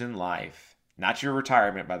matters in life. Not your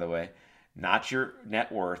retirement, by the way. Not your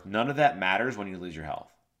net worth. None of that matters when you lose your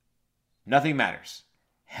health. Nothing matters.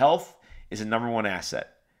 Health is the number one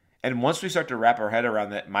asset. And once we start to wrap our head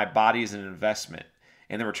around that, my body is an investment,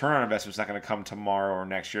 and the return on investment is not going to come tomorrow or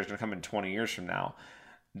next year. It's going to come in 20 years from now.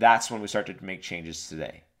 That's when we start to make changes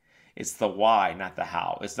today. It's the why, not the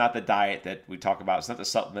how. It's not the diet that we talk about. It's not the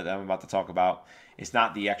supplement that I'm about to talk about. It's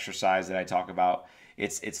not the exercise that I talk about.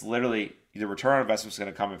 It's literally the return on investment is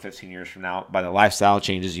going to come in 15 years from now by the lifestyle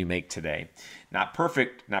changes you make today. Not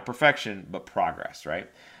perfect, not perfection, but progress, right?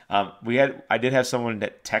 I did have someone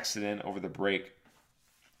that texted in over the break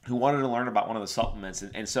who wanted to learn about one of the supplements.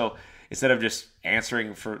 And so instead of just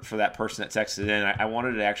answering for that person that texted in, I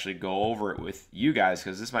wanted to actually go over it with you guys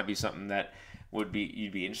because this might be something that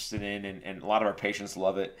you'd be interested in, and a lot of our patients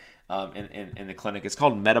love it in the clinic. It's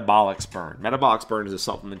called Metabolics Burn. Metabolics Burn is a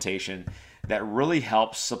supplementation that really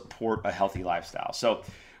helps support a healthy lifestyle. So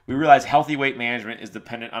we realize healthy weight management is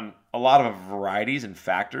dependent on a lot of varieties and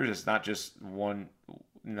factors. It's not just one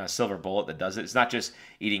silver bullet that does it. It's not just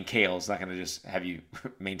eating kale. It's not going to just have you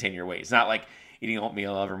maintain your weight. It's not like eating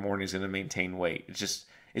oatmeal every morning is going to maintain weight. It's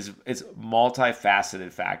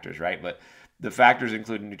multifaceted factors, right? But the factors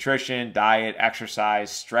include nutrition, diet, exercise,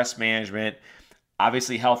 stress management,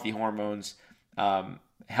 obviously healthy hormones,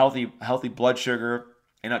 healthy blood sugar,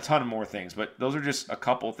 and a ton of more things. But those are just a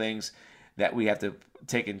couple things that we have to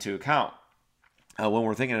take into account when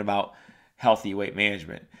we're thinking about healthy weight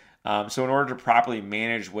management. So in order to properly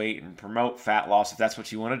manage weight and promote fat loss, if that's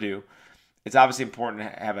what you want to do, it's obviously important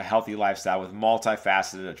to have a healthy lifestyle with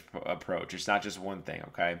multifaceted approach. It's not just one thing,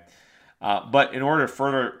 okay? But in order to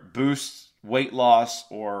further boost weight loss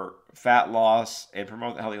or fat loss and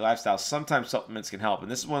promote a healthy lifestyle, sometimes supplements can help. And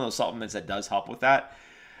this is one of those supplements that does help with that.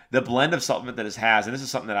 The blend of supplement that it has, and this is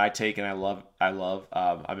something that I take and I love.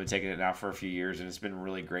 I've been taking it now for a few years, and it's been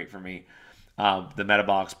really great for me. The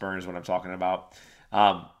Metabolics Burn is what I'm talking about.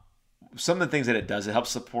 Some of the things that it does, it helps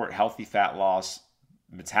support healthy fat loss,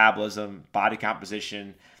 metabolism, body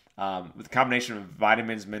composition, with a combination of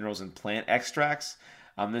vitamins, minerals, and plant extracts.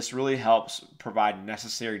 This really helps provide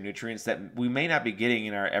necessary nutrients that we may not be getting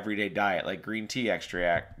in our everyday diet, like green tea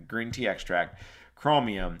extract,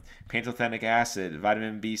 chromium, pantothenic acid,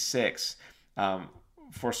 vitamin B6,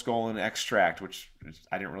 forskolin extract, which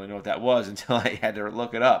I didn't really know what that was until I had to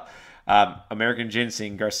look it up. American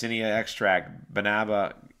ginseng, Garcinia extract,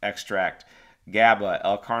 Banaba extract, GABA,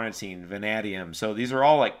 L-carnitine, vanadium. So these are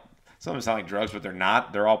all like, some of them sound like drugs, but they're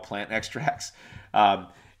not. They're all plant extracts.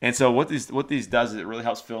 And so what these does is it really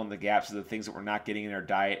helps fill in the gaps of the things that we're not getting in our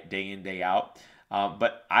diet day in, day out.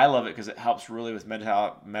 But I love it because it helps really with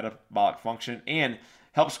metabolic function and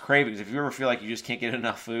helps cravings. If you ever feel like you just can't get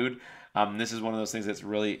enough food, this is one of those things that's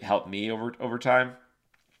really helped me over time.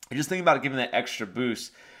 And just think about giving that extra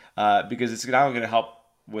boost because it's not only going to help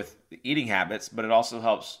with eating habits, but it also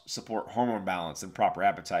helps support hormone balance and proper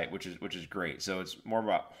appetite, which is great. So it's more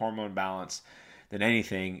about hormone balance than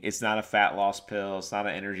anything. It's not a fat loss pill. It's not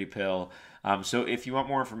an energy pill. So if you want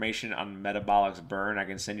more information on Metabolics Burn, I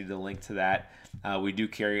can send you the link to that. We do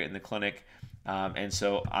carry it in the clinic. And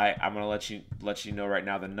so I'm going to let you know right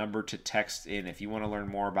now the number to text in if you want to learn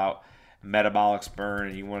more about Metabolics Burn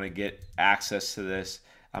and you want to get access to this.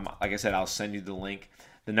 Like I said, I'll send you the link.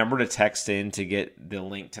 The number to text in to get the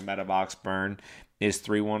link to Metabolics Burn is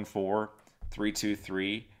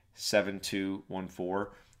 314-323-7214.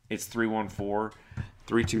 It's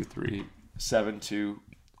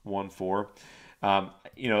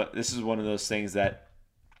 314-323-7214. This is one of those things that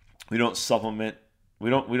we don't supplement.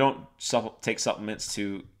 We don't take supplements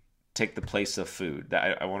to take the place of food.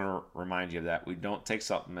 I want to remind you of that. We don't take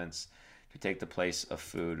supplements to take the place of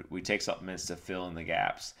food. We take supplements to fill in the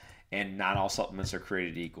gaps. And not all supplements are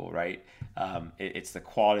created equal, right? It's the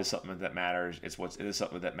quality of supplement that matters. It's what's in the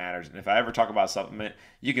supplement that matters. And if I ever talk about a supplement,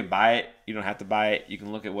 you can buy it. You don't have to buy it. You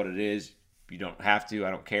can look at what it is. You don't have to. I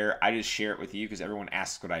don't care. I just share it with you because everyone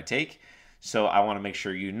asks what I take. So I want to make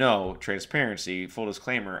sure you know, transparency, full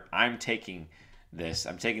disclaimer, I'm taking this.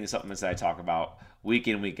 I'm taking the supplements that I talk about week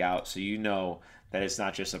in, week out, so you know that it's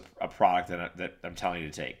not just a product that I'm telling you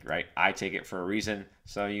to take, right? I take it for a reason.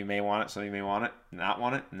 Some of you may want it, some of you may want it, not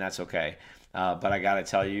want it, and that's okay. But I got to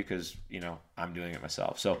tell you because, I'm doing it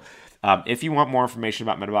myself. So if you want more information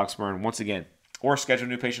about Metabolics Burn, once again, or schedule a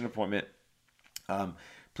new patient appointment,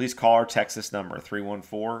 please call or text this number,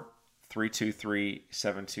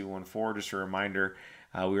 314-323-7214. Just a reminder,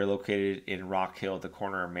 we are located in Rock Hill at the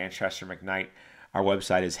corner of Manchester McKnight. Our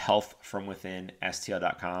website is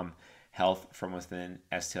healthfromwithinstl.com.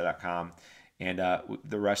 healthfromwithinstl.com. And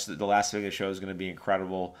the last thing of the show is going to be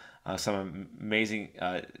incredible. Some amazing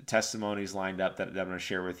testimonies lined up that I'm going to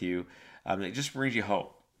share with you. It just brings you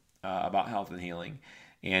hope about health and healing.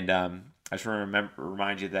 And I just want to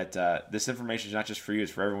remind you that this information is not just for you,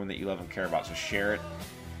 it's for everyone that you love and care about. So share it.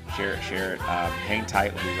 Hang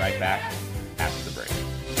tight. We'll be right back after the break.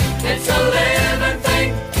 It's a living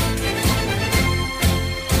thing.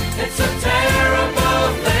 It's a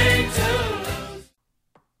terrible thing to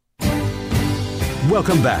lose.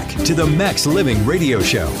 Welcome back to the Max Living Radio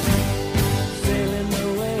Show.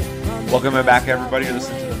 Welcome back, everybody. You're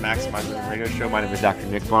listening to the Maximize Living Radio Show. My name is Dr.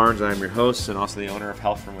 Nick Barnes, and I'm your host and also the owner of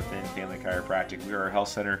Health From Within Family Chiropractic. We are a health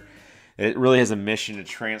center. It really has a mission to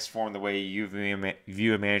transform the way you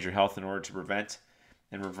view and manage your health in order to prevent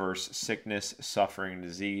and reverse sickness, suffering, and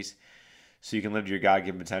disease, so you can live to your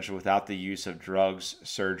God-given potential without the use of drugs,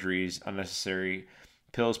 surgeries, unnecessary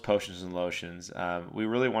pills, potions, and lotions. We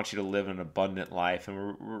really want you to live an abundant life,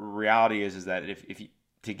 and reality is that if you,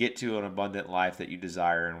 to get to an abundant life that you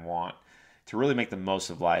desire and want, to really make the most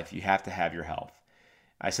of life, you have to have your health.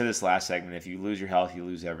 I said this last segment, if you lose your health, you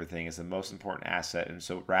lose everything. It's the most important asset, and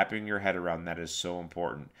so wrapping your head around that is so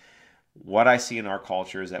important. What I see in our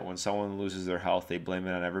culture is that when someone loses their health, they blame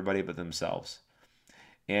it on everybody but themselves.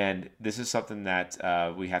 And this is something that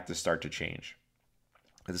we have to start to change.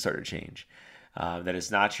 That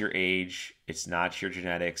it's not your age, it's not your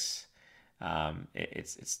genetics,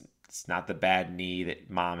 it's not the bad knee that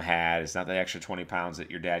mom had, it's not the extra 20 pounds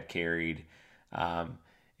that your dad carried,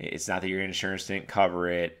 it's not that your insurance didn't cover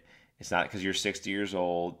it, It's not because you're 60 years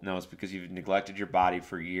old. No, it's because you've neglected your body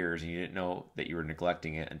for years and you didn't know that you were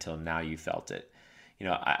neglecting it until now you felt it.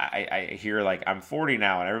 I hear like, I'm 40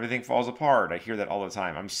 now and everything falls apart. I hear that all the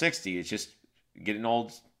time. I'm 60. It's just getting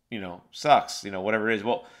old, sucks, whatever it is.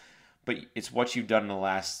 Well, but it's what you've done in the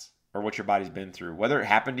last, or what your body's been through. Whether it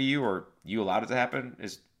happened to you or you allowed it to happen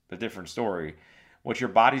is a different story. What your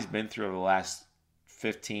body's been through over the last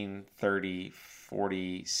 15, 30,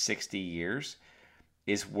 40, 60 years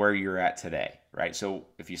is where you're at today, right? So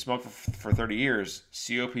if you smoke for 30 years,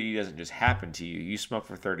 COPD doesn't just happen to you. You smoke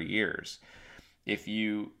for 30 years. If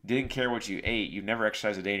you didn't care what you ate, you've never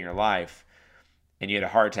exercised a day in your life, and you had a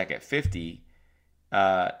heart attack at 50,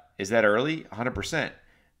 is that early? 100%.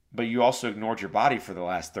 But you also ignored your body for the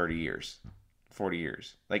last 30 years, 40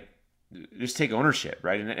 years. Like, just take ownership,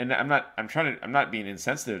 right? And I'm not being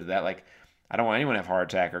insensitive to that. Like, I don't want anyone to have a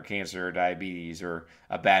heart attack or cancer or diabetes or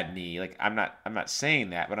a bad knee. Like, I'm not saying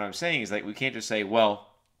that. But what I'm saying is, like, we can't just say, well,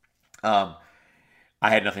 I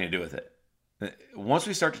had nothing to do with it. Once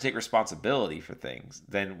we start to take responsibility for things,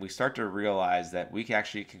 then we start to realize that we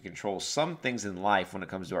actually can control some things in life when it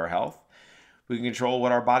comes to our health. We can control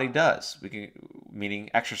what our body does. Meaning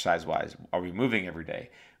exercise-wise, are we moving every day?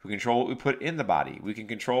 We control what we put in the body. We can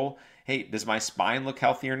control, hey, does my spine look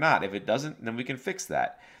healthy or not? If it doesn't, then we can fix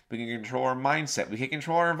that. We can control our mindset. We can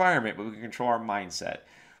control our environment, but we can control our mindset.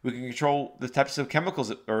 We can control the types of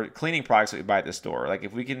chemicals or cleaning products that we buy at the store. Like,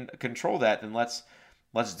 if we can control that, then let's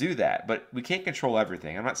do that. But we can't control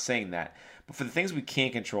everything. I'm not saying that. But for the things we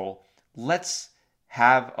can't control, let's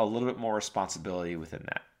have a little bit more responsibility within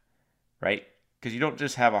that, right? Because you don't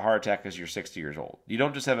just have a heart attack because you're 60 years old. You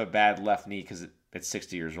don't just have a bad left knee because it's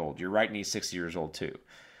 60 years old. Your right knee is 60 years old too,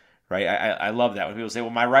 right? I love that. When people say, well,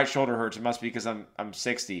 my right shoulder hurts, it must be because I'm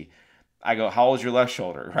 60. I go, how old is your left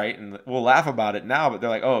shoulder, right? And we'll laugh about it now, but they're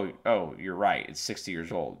like, oh, you're right. It's 60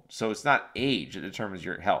 years old. So it's not age that determines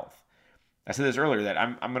your health. I said this earlier that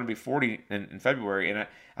I'm going to be 40 in February, and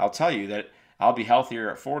I'll tell you that I'll be healthier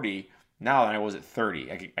at 40 now than I was at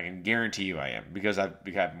 30. I can guarantee you I am, because I've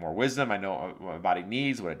had more wisdom. I know what my body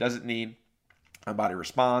needs, what it doesn't need. My body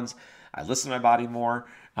responds. I listen to my body more,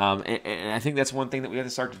 and I think that's one thing that we have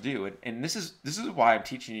to start to do. And this is why I'm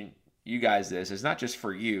teaching you guys this. It's not just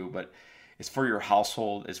for you, but it's for your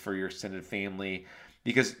household. It's for your extended family.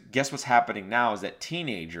 Because guess what's happening now is that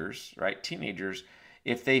teenagers, right? Teenagers,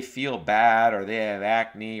 if they feel bad or they have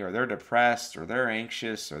acne or they're depressed or they're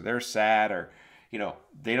anxious or they're sad or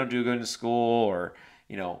they don't do good in school or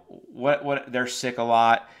what they're sick a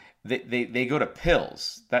lot, they go to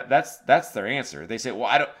pills. That's their answer. They say,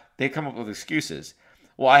 well, they come up with excuses.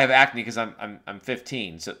 Well, I have acne because I'm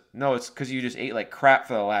 15. So no, it's because you just ate like crap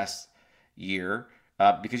for the last year,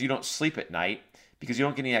 because you don't sleep at night, because you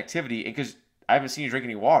don't get any activity, and because I haven't seen you drink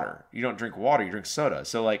any water. You don't drink water, you drink soda.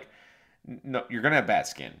 So like, no, you're gonna have bad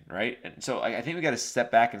skin, right? And so I think we got to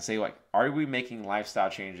step back and say, like, are we making lifestyle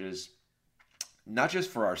changes not just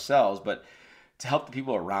for ourselves, but to help the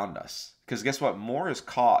people around us? Because guess what? More is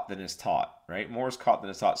caught than is taught, right? More is caught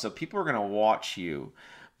than is taught. So people are going to watch you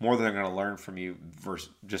more than they're going to learn from you versus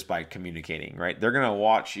just by communicating, right? They're going to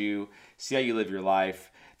watch you, see how you live your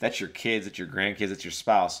life. That's your kids, that's your grandkids, that's your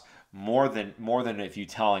spouse, more than if you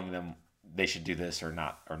telling them they should do this or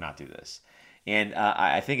not do this. And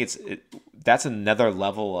I think that's another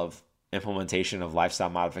level of implementation of lifestyle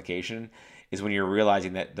modification, is when you're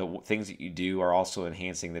realizing that the things that you do are also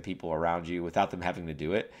enhancing the people around you without them having to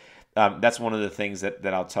do it. That's one of the things that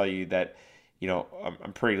I'll tell you that,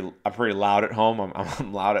 I'm pretty loud at home.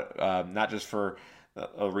 I'm loud at, not just for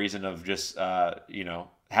a reason of just,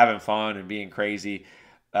 having fun and being crazy,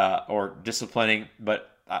 or disciplining,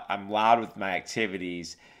 but I'm loud with my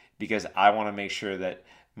activities because I want to make sure that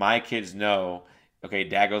my kids know, okay,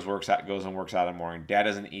 Dad goes and works out in the morning. Dad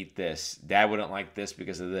doesn't eat this. Dad wouldn't like this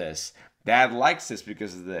because of this. Dad likes this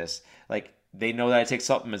because of this. Like, they know that I take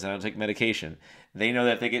supplements and I don't take medication. They know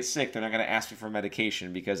that if they get sick, they're not going to ask me for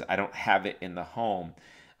medication because I don't have it in the home.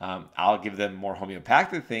 I'll give them more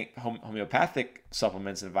homeopathic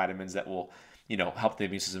supplements and vitamins that will, help the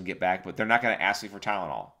immune system get back. But they're not going to ask me for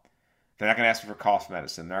Tylenol. They're not going to ask me for cough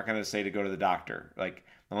medicine. They're not going to say to go to the doctor, like,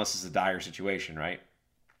 unless it's a dire situation, right?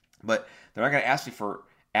 But they're not going to ask me for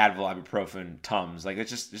Advil, ibuprofen, Tums. Like,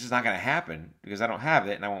 it's just not going to happen because I don't have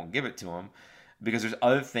it and I won't give it to them, because there's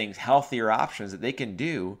other things, healthier options that they can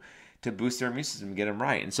do to boost their immune system and get them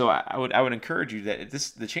right. And so I would encourage you that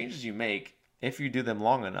the changes you make, if you do them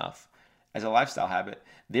long enough as a lifestyle habit,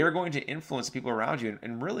 they are going to influence people around you.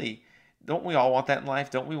 And really, don't we all want that in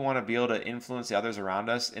life? Don't we want to be able to influence the others around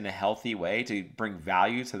us in a healthy way to bring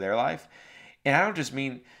value to their life? And I don't just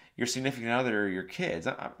mean your significant other or your kids.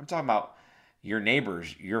 I'm talking about, your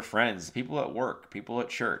neighbors, your friends, people at work, people at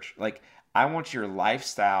church. Like, I want your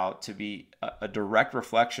lifestyle to be a direct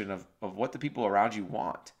reflection of what the people around you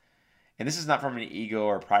want. And this is not from an ego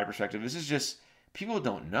or pride perspective. This is just, people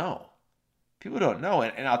don't know. People don't know.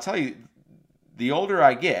 And I'll tell you, the older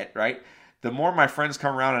I get, right, the more my friends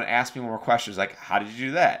come around and ask me more questions like, how did you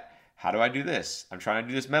do that? How do I do this? I'm trying to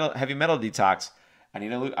do this heavy metal detox. I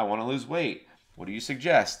want to lose weight. What do you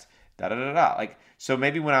suggest? Da-da-da-da. Like, so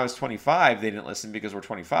maybe when I was 25, they didn't listen because we're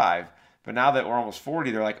 25. But now that we're almost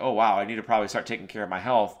 40, they're like, oh, wow, I need to probably start taking care of my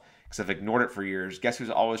health because I've ignored it for years. Guess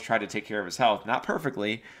who's always tried to take care of his health? Not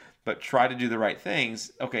perfectly, but try to do the right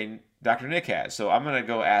things. Okay, Dr. Nick has. So I'm going to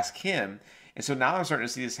go ask him. And so now I'm starting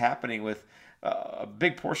to see this happening with a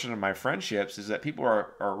big portion of my friendships is that people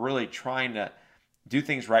are really trying to do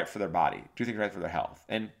things right for their body, do things right for their health.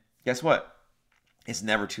 And guess what? It's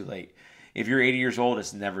never too late. If you're 80 years old,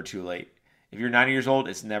 it's never too late. If you're 90 years old,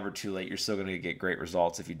 it's never too late. You're still going to get great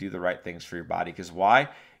results if you do the right things for your body. Because why?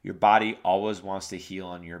 Your body always wants to heal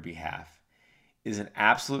on your behalf. It is an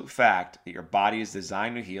absolute fact that your body is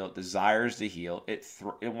designed to heal. It desires to heal. It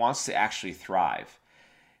wants to actually thrive.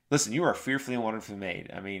 Listen, you are fearfully and wonderfully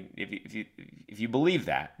made. I mean, if you believe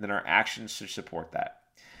that, then our actions should support that.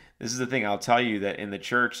 This is the thing. I'll tell you that in the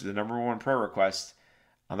church, the number one prayer request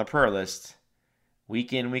on the prayer list,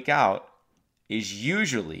 week in, week out, is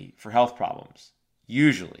usually for health problems.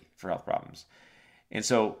 Usually for health problems. And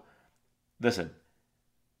so, listen,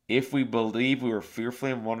 if we believe we were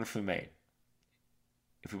fearfully and wonderfully made,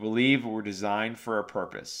 if we believe we're designed for a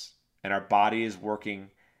purpose, and our body is working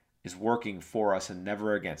for us and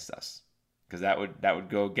never against us, because that would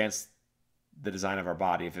go against the design of our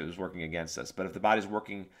body if it was working against us. But if the body is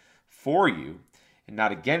working for you and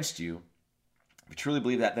not against you, if we truly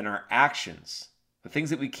believe that, then our actions, the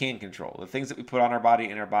things that we can control, the things that we put on our body,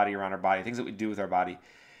 in our body, around our body, things that we do with our body,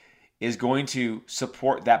 is going to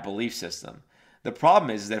support that belief system. The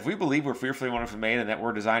problem is that if we believe we're fearfully and wonderfully made and that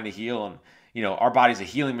we're designed to heal, and our body's a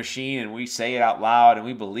healing machine, and we say it out loud and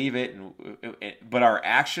we believe it, but our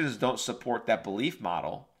actions don't support that belief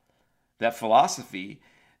model, that philosophy,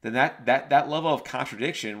 then that level of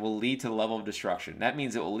contradiction will lead to the level of destruction. That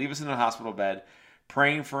means it will leave us in a hospital bed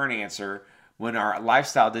praying for an answer when our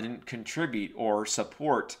lifestyle didn't contribute or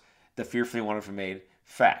support the fearfully and wonderfully made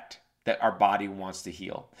fact that our body wants to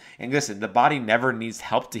heal. And listen, the body never needs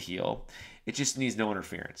help to heal. It just needs no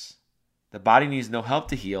interference. The body needs no help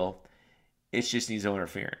to heal. It just needs no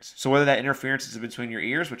interference. So whether that interference is between your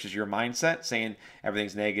ears, which is your mindset, saying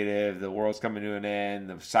everything's negative, the world's coming to an end,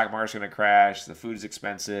 the stock market's going to crash, the food is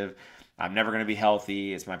expensive, I'm never going to be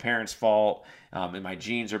healthy, it's my parents' fault, and my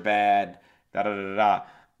genes are bad, da-da-da-da-da.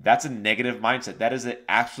 That's a negative mindset. That is an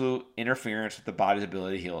absolute interference with the body's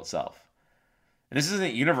ability to heal itself. And this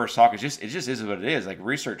isn't universe talk. It just is what it is. Like,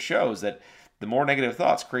 research shows that the more negative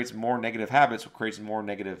thoughts creates more negative habits, which creates more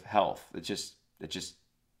negative health. It's just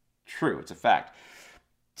true. It's a fact.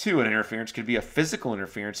 2, an interference could be a physical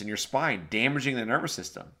interference in your spine, damaging the nervous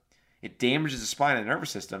system. It damages the spine and the nervous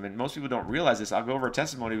system, and most people don't realize this. I'll go over a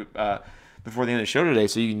testimony before the end of the show today,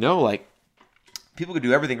 so like, people could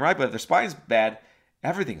do everything right, but if their spine's bad,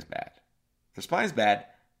 everything's bad. If the spine's bad,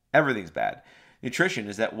 everything's bad. Nutrition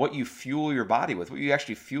is that what you fuel your body with, what you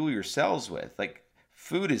actually fuel your cells with. Like,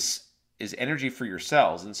 food is energy for your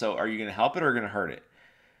cells. And so are you going to help it or are you going to hurt it?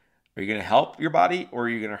 Are you going to help your body or are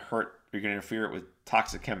you going to hurt, you're going to interfere it with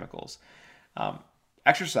toxic chemicals?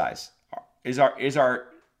 Exercise. Is our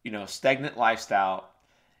stagnant lifestyle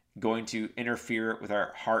going to interfere with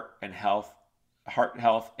our heart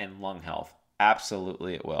health and lung health?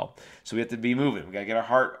 Absolutely it will. So we have to be moving. We got to get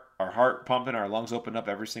our heart pumping, our lungs open up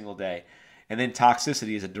every single day. And then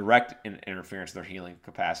toxicity is a direct interference with our healing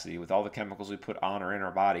capacity. With all the chemicals we put on or in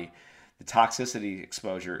our body, the toxicity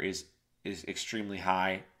exposure is extremely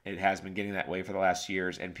high. It has been getting that way for the last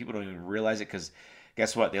years, and people don't even realize it because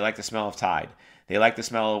guess what? They like the smell of Tide. They like the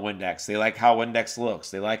smell of Windex. They like how Windex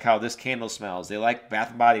looks. They like how this candle smells. They like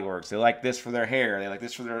Bath & Body Works. They like this for their hair. They like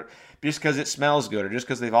this for their... just because it smells good or just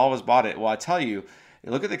because they've always bought it. Well, I tell you,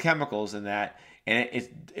 look at the chemicals in that, and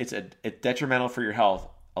it's detrimental for your health.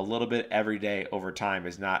 A little bit every day over time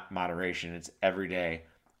is not moderation. It's every day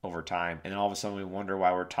over time. And then all of a sudden we wonder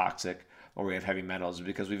why we're toxic or we have heavy metals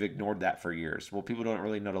because we've ignored that for years. Well, people don't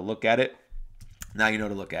really know to look at it. Now you know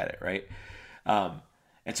to look at it, right?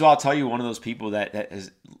 And so I'll tell you, one of those people that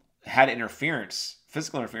has had interference,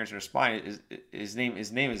 physical interference in her spine, his name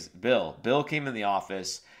is Bill. Bill came in the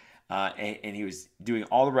office and he was doing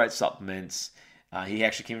all the right supplements. He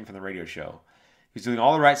actually came in from the radio show. He was doing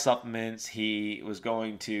all the right supplements. He was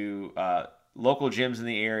going to local gyms in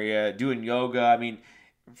the area, doing yoga. I mean,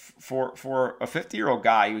 for a 50-year-old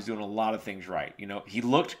guy, he was doing a lot of things right. You know, he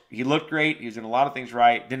looked great. He was doing a lot of things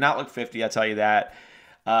right. Did not look 50, I'll tell you that.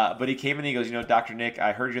 But he came in and he goes, you know, Dr. Nick,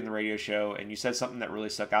 I heard you in the radio show, and you said something that really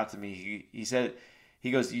stuck out to me.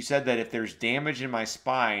 He goes, you said that if there's damage in my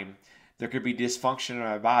spine, there could be dysfunction in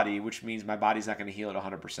my body, which means my body's not going to heal at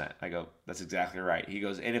 100%. I go, that's exactly right. He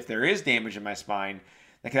goes, and if there is damage in my spine,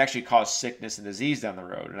 that could actually cause sickness and disease down the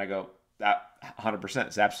road. And I go, that 100%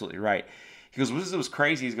 is absolutely right. He goes, this was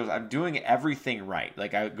crazy. He goes, I'm doing everything right.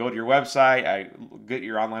 Like, I go to your website, I get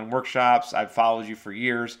your online workshops, I've followed you for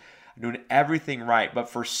years. I'm doing everything right. But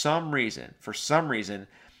for some reason,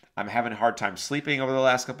 I'm having a hard time sleeping over the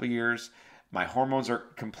last couple of years. My hormones are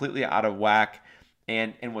completely out of whack.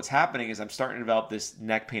 And what's happening is I'm starting to develop this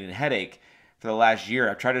neck pain and headache for the last year.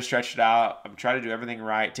 I've tried to stretch it out. I'm trying to do everything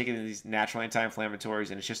right, taking these natural anti-inflammatories,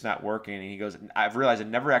 and it's just not working. And he goes, I've realized I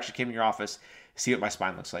never actually came to your office to see what my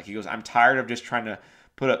spine looks like. He goes, I'm tired of just trying to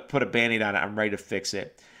put a Band-Aid on it. I'm ready to fix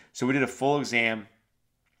it. So we did a full exam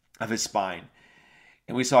of his spine,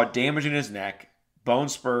 and we saw damage in his neck, bone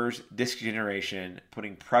spurs, disc degeneration,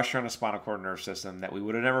 putting pressure on the spinal cord nerve system that we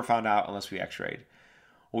would have never found out unless we x-rayed.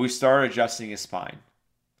 Well, we started adjusting his spine.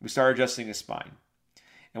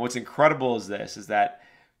 And what's incredible is that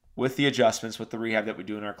with the adjustments, with the rehab that we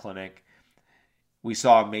do in our clinic, we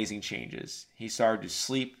saw amazing changes. He started to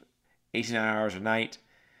sleep 18 hours a night.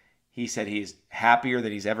 He said he's happier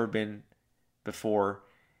than he's ever been before.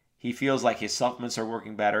 He feels like his supplements are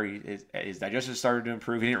working better. His digestion started to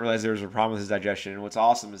improve. He didn't realize there was a problem with his digestion. And what's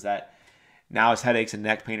awesome is that now his headaches and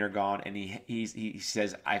neck pain are gone, and he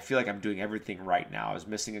says, I feel like I'm doing everything right now. I was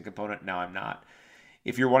missing a component, now I'm not.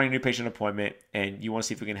 If you're wanting a new patient appointment and you want to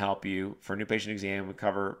see if we can help you for a new patient exam, we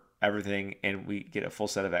cover everything, and we get a full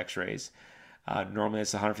set of x-rays. Normally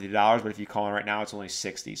it's $150, but if you call in right now, it's only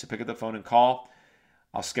 $60. So pick up the phone and call.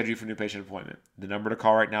 I'll schedule you for a new patient appointment. The number to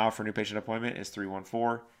call right now for a new patient appointment is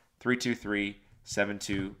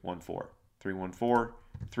 314-323-7214.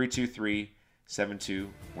 314-323-7214.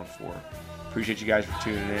 Appreciate you guys for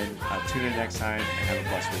tuning in. Tune in next time and have a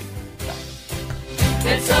blessed week. Bye.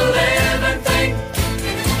 It's a living thing.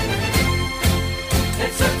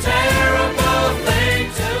 It's a terrible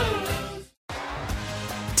thing to lose.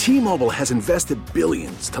 T-Mobile has invested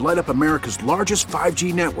billions to light up America's largest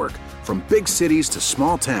 5G network, from big cities to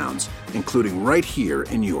small towns, including right here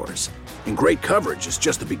in yours. And great coverage is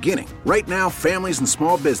just the beginning. Right now, families and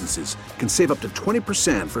small businesses can save up to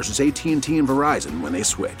 20% versus AT&T and Verizon when they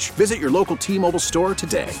switch. Visit your local T-Mobile store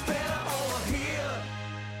today.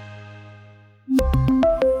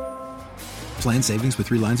 Plan savings with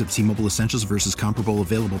 3 lines of T-Mobile Essentials versus comparable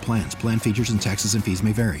available plans. Plan features and taxes and fees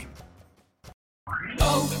may vary.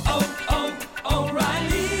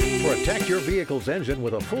 O'Reilly. Protect your vehicle's engine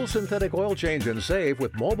with a full synthetic oil change and save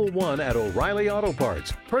with Mobil 1 at O'Reilly Auto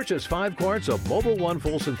Parts. Purchase 5 quarts of Mobil 1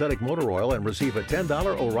 full synthetic motor oil and receive a $10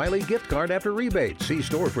 O'Reilly gift card after rebate. See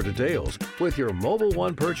store for details. With your Mobil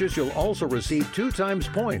 1 purchase, you'll also receive 2 times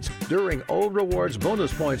points during O Rewards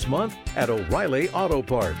Bonus Points Month at O'Reilly Auto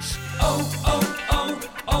Parts.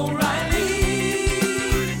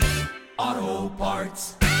 O'Reilly Auto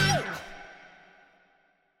Parts.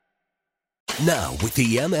 Now, with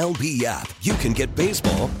the MLB app, you can get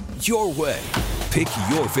baseball your way. Pick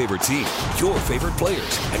your favorite team, your favorite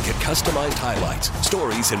players, and get customized highlights,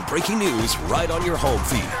 stories, and breaking news right on your home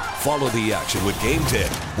feed. Follow the action with Game Day,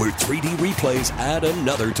 where 3D replays add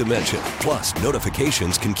another dimension. Plus,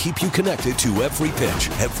 notifications can keep you connected to every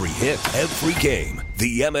pitch, every hit, every game.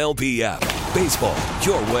 The MLB app. Baseball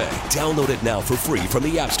your way. Download it now for free from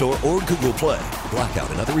the App Store or Google Play.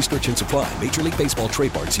 Blackout and other restrictions apply. Major League Baseball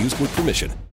trademarks used with permission.